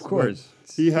mountains. Of course.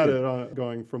 He had it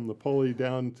going from the pulley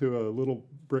down to a little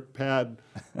brick pad,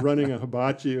 running a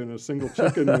hibachi, and a single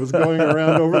chicken was going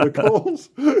around over the coals.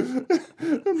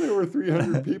 And there were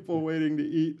 300 people waiting to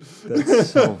eat. That's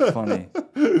so funny.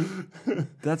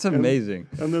 That's amazing.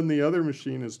 And then the other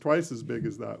machine is twice as big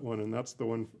as that one, and that's the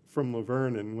one from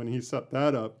Laverne. And when he set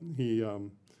that up, he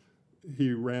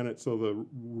ran it so the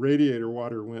radiator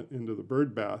water went into the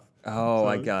bird bath. Oh, so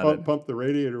I got it. Pumped the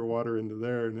radiator water into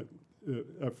there, and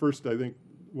at first I think,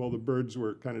 the birds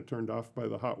were kind of turned off by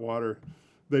the hot water.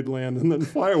 They'd land and then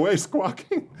fly away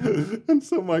squawking. And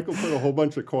so Michael put a whole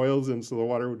bunch of coils in so the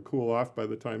water would cool off by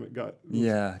the time it got...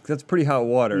 Yeah, that's pretty hot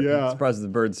water. Yeah. I'm surprised the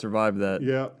birds survived that.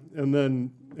 Yeah,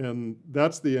 and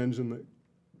that's the engine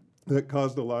that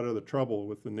caused a lot of the trouble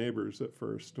with the neighbors at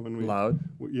first. Loud?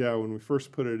 Yeah, when we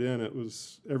first put it in, it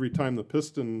was every time the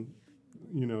piston,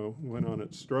 went on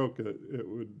its stroke,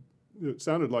 it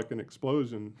sounded like an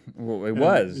explosion. Well, it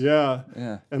was. Yeah.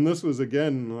 Yeah. And this was,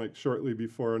 again, like shortly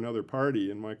before another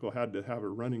party, and Michael had to have it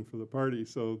running for the party.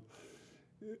 So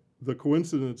the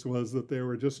coincidence was that they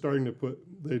were just starting to put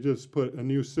a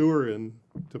new sewer in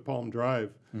to Palm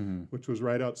Drive, which was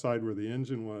right outside where the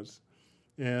engine was.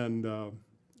 And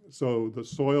so the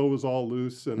soil was all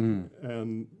loose,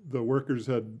 and the workers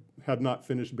had not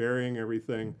finished burying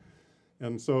everything.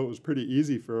 And so it was pretty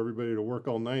easy for everybody to work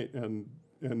all night and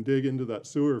dig into that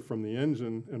sewer from the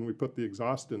engine, and we put the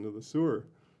exhaust into the sewer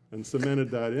and cemented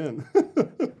that in.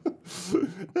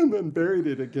 and then buried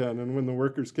it again. And when the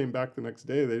workers came back the next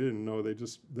day, they didn't know.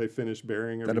 They finished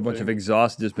burying everything. Got a bunch of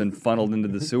exhaust just been funneled into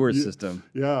the sewer system.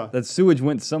 Yeah. That sewage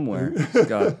went somewhere,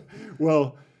 Scott.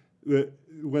 Well,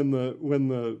 when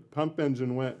the pump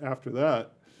engine went after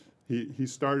that, he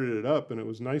started it up, and it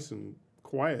was nice and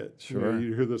quiet. Sure.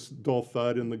 You hear this dull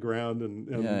thud in the ground, and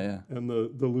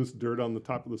the loose dirt on the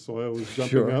top of the soil was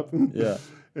jumping up.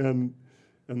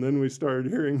 And then we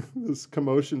started hearing this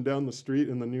commotion down the street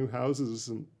in the new houses,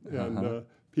 and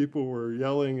people were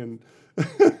yelling, and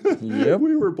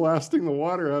we were blasting the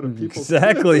water out of people's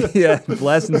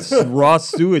blasting raw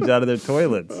sewage out of their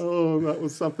toilets. Oh, that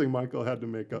was something Michael had to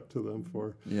make up to them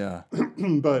for. Yeah.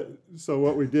 But so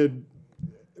what we did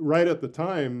right at the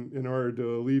time, in order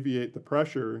to alleviate the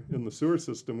pressure in the sewer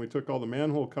system, we took all the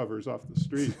manhole covers off the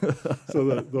street so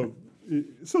that the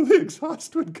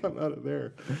exhaust would come out of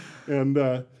there.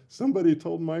 And somebody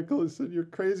told Michael, he said, "You're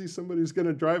crazy. Somebody's going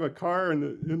to drive a car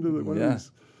into the one of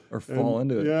these." Or fall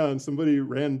into it. Yeah, and somebody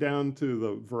ran down to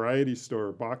the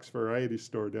box variety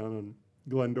store down on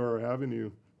Glendora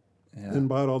Avenue and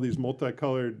bought all these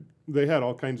multicolored, they had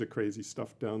all kinds of crazy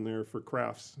stuff down there for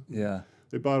crafts. Yeah.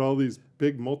 They bought all these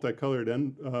big multicolored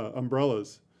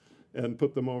umbrellas and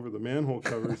put them over the manhole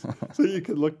covers. So you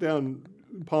could look down.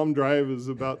 Palm Drive is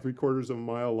about 3/4 of a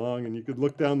mile long, and you could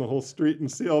look down the whole street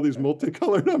and see all these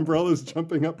multicolored umbrellas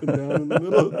jumping up and down in the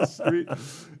middle of the street.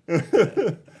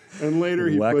 And later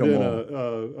he put in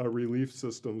a relief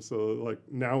system, so like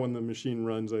now when the machine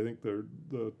runs, I think the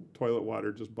toilet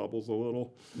water just bubbles a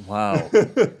little. Wow.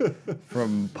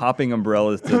 From popping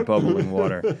umbrellas to bubbling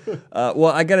water. Well,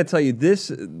 I got to tell you,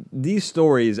 these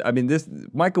stories, I mean,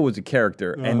 Michael was a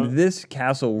character, and this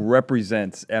castle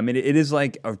represents, I mean, it is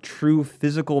like a true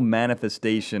physical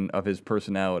manifestation of his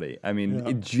personality. I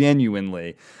mean,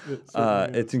 genuinely,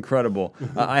 it's incredible.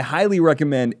 I highly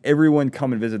recommend everyone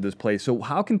come and visit this place. So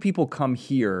how can people come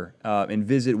here and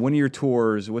visit? One of your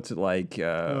tours, what's it like?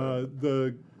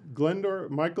 The Glendora,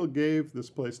 Michael gave this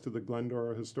place to the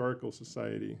Glendora Historical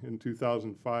Society in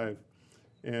 2005,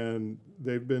 and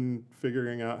they've been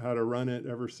figuring out how to run it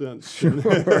ever since.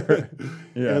 Sure.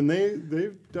 And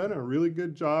they've done a really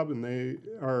good job, and they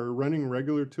are running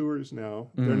regular tours now.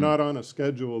 Mm-hmm. They're not on a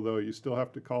schedule, though. You still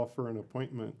have to call for an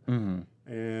appointment.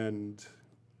 Mm-hmm. And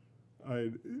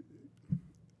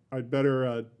I'd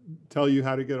better tell you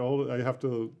how to get a hold of it. I have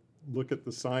to look at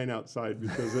the sign outside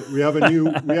because we have a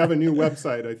new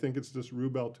website. I think it's just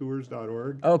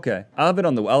rubeltours.org. Okay, I'll have it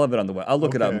on the web. I'll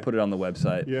look it up and put it on the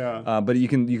website. Yeah. But you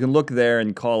can look there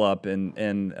and call up and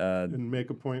make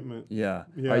appointment. Yeah.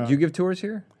 Yeah. Do you give tours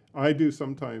here? I do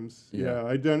sometimes.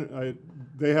 Yeah.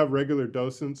 They have regular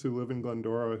docents who live in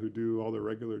Glendora who do all the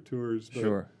regular tours. But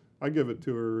sure. I give a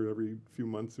tour every few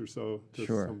months or so to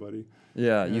somebody.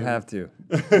 Yeah, you have to.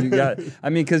 You got. I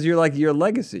mean, because you're like your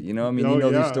legacy. You know, I mean,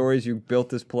 these stories. You built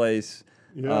this place.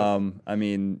 Yeah. I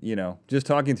mean, just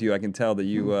talking to you, I can tell that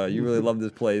you really love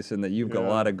this place and that you've got a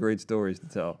lot of great stories to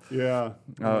tell. Yeah.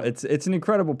 It's an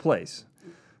incredible place.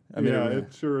 I mean,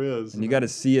 it sure is. And you got to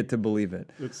see it to believe it.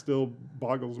 It still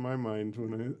boggles my mind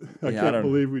when I can't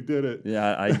believe we did it.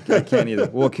 Yeah, I can't either.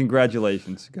 Well,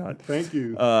 congratulations, Scott. Thank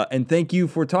you. And thank you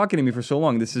for talking to me for so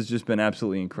long. This has just been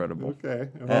absolutely incredible. Okay.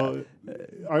 Well,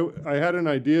 I had an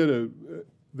idea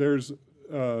there's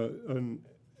a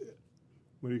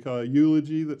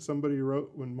eulogy that somebody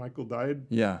wrote when Michael died.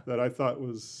 Yeah. That I thought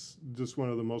was just one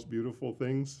of the most beautiful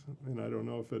things, and I don't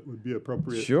know if it would be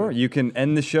appropriate. Sure, you can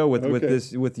end the show with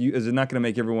this. With you, is it not going to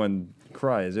make everyone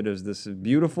cry? Is this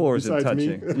beautiful or Besides is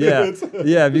it touching? Me? Yeah,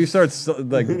 yeah. If you start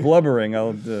like blubbering,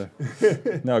 I'll.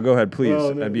 No, go ahead, please. Well,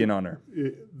 no, That'd be an honor.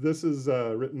 This is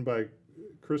written by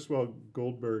Chriswell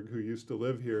Goldberg, who used to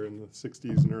live here in the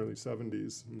 '60s and early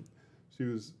 '70s. She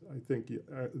was, I think,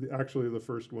 actually the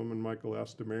first woman Michael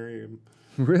asked to marry him.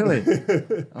 Really?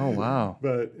 Oh, wow.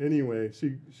 But anyway,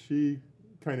 she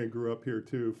kind of grew up here,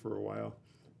 too, for a while.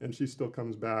 And she still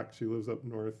comes back. She lives up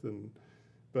north.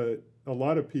 But a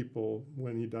lot of people,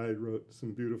 when he died, wrote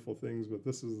some beautiful things. But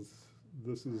this is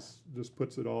just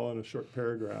puts it all in a short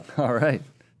paragraph. All right.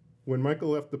 When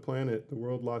Michael left the planet, the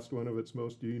world lost one of its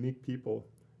most unique people.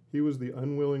 He was the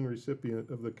unwilling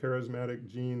recipient of the charismatic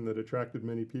gene that attracted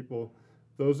many people.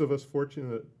 Those of us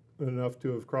fortunate enough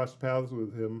to have crossed paths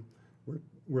with him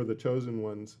were the chosen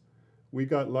ones. We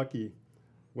got lucky.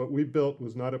 What we built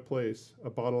was not a place, a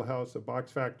bottle house, a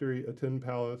box factory, a tin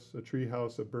palace, a tree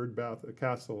house, a bird bath, a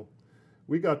castle.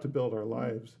 We got to build our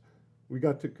lives. We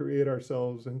got to create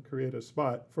ourselves and create a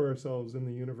spot for ourselves in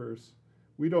the universe.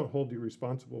 We don't hold you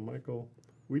responsible, Michael.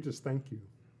 We just thank you.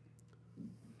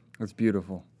 That's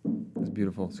beautiful. That's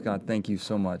beautiful. Scott, thank you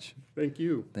so much. Thank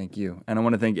you. Thank you. And I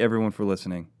want to thank everyone for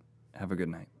listening. Have a good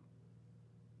night.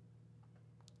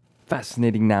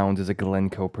 Fascinating Nouns is a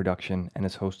Glencoe production and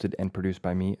is hosted and produced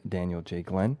by me, Daniel J.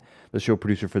 Glenn. The show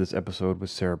producer for this episode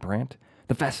was Sarah Brandt.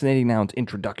 The Fascinating Nouns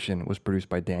introduction was produced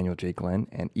by Daniel J. Glenn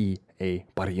and E. A.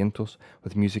 Barrientos,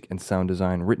 with music and sound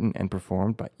design written and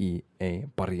performed by E. A.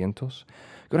 Barrientos.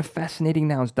 Go to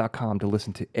fascinatingnouns.com to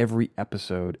listen to every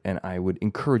episode, and I would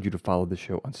encourage you to follow the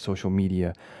show on social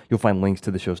media. You'll find links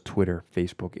to the show's Twitter,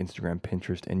 Facebook, Instagram,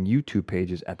 Pinterest, and YouTube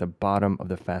pages at the bottom of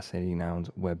the Fascinating Nouns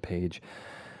webpage.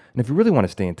 And if you really want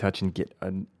to stay in touch and get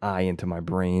an eye into my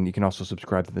brain, you can also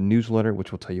subscribe to the newsletter,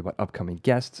 which will tell you about upcoming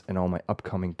guests and all my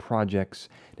upcoming projects.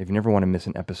 And if you never want to miss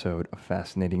an episode of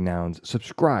Fascinating Nouns,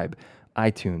 subscribe.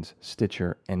 iTunes,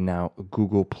 Stitcher, and now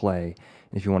Google Play.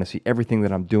 And if you want to see everything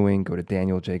that I'm doing, go to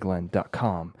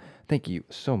danieljglenn.com. Thank you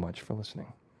so much for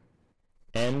listening.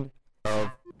 End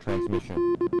of transmission.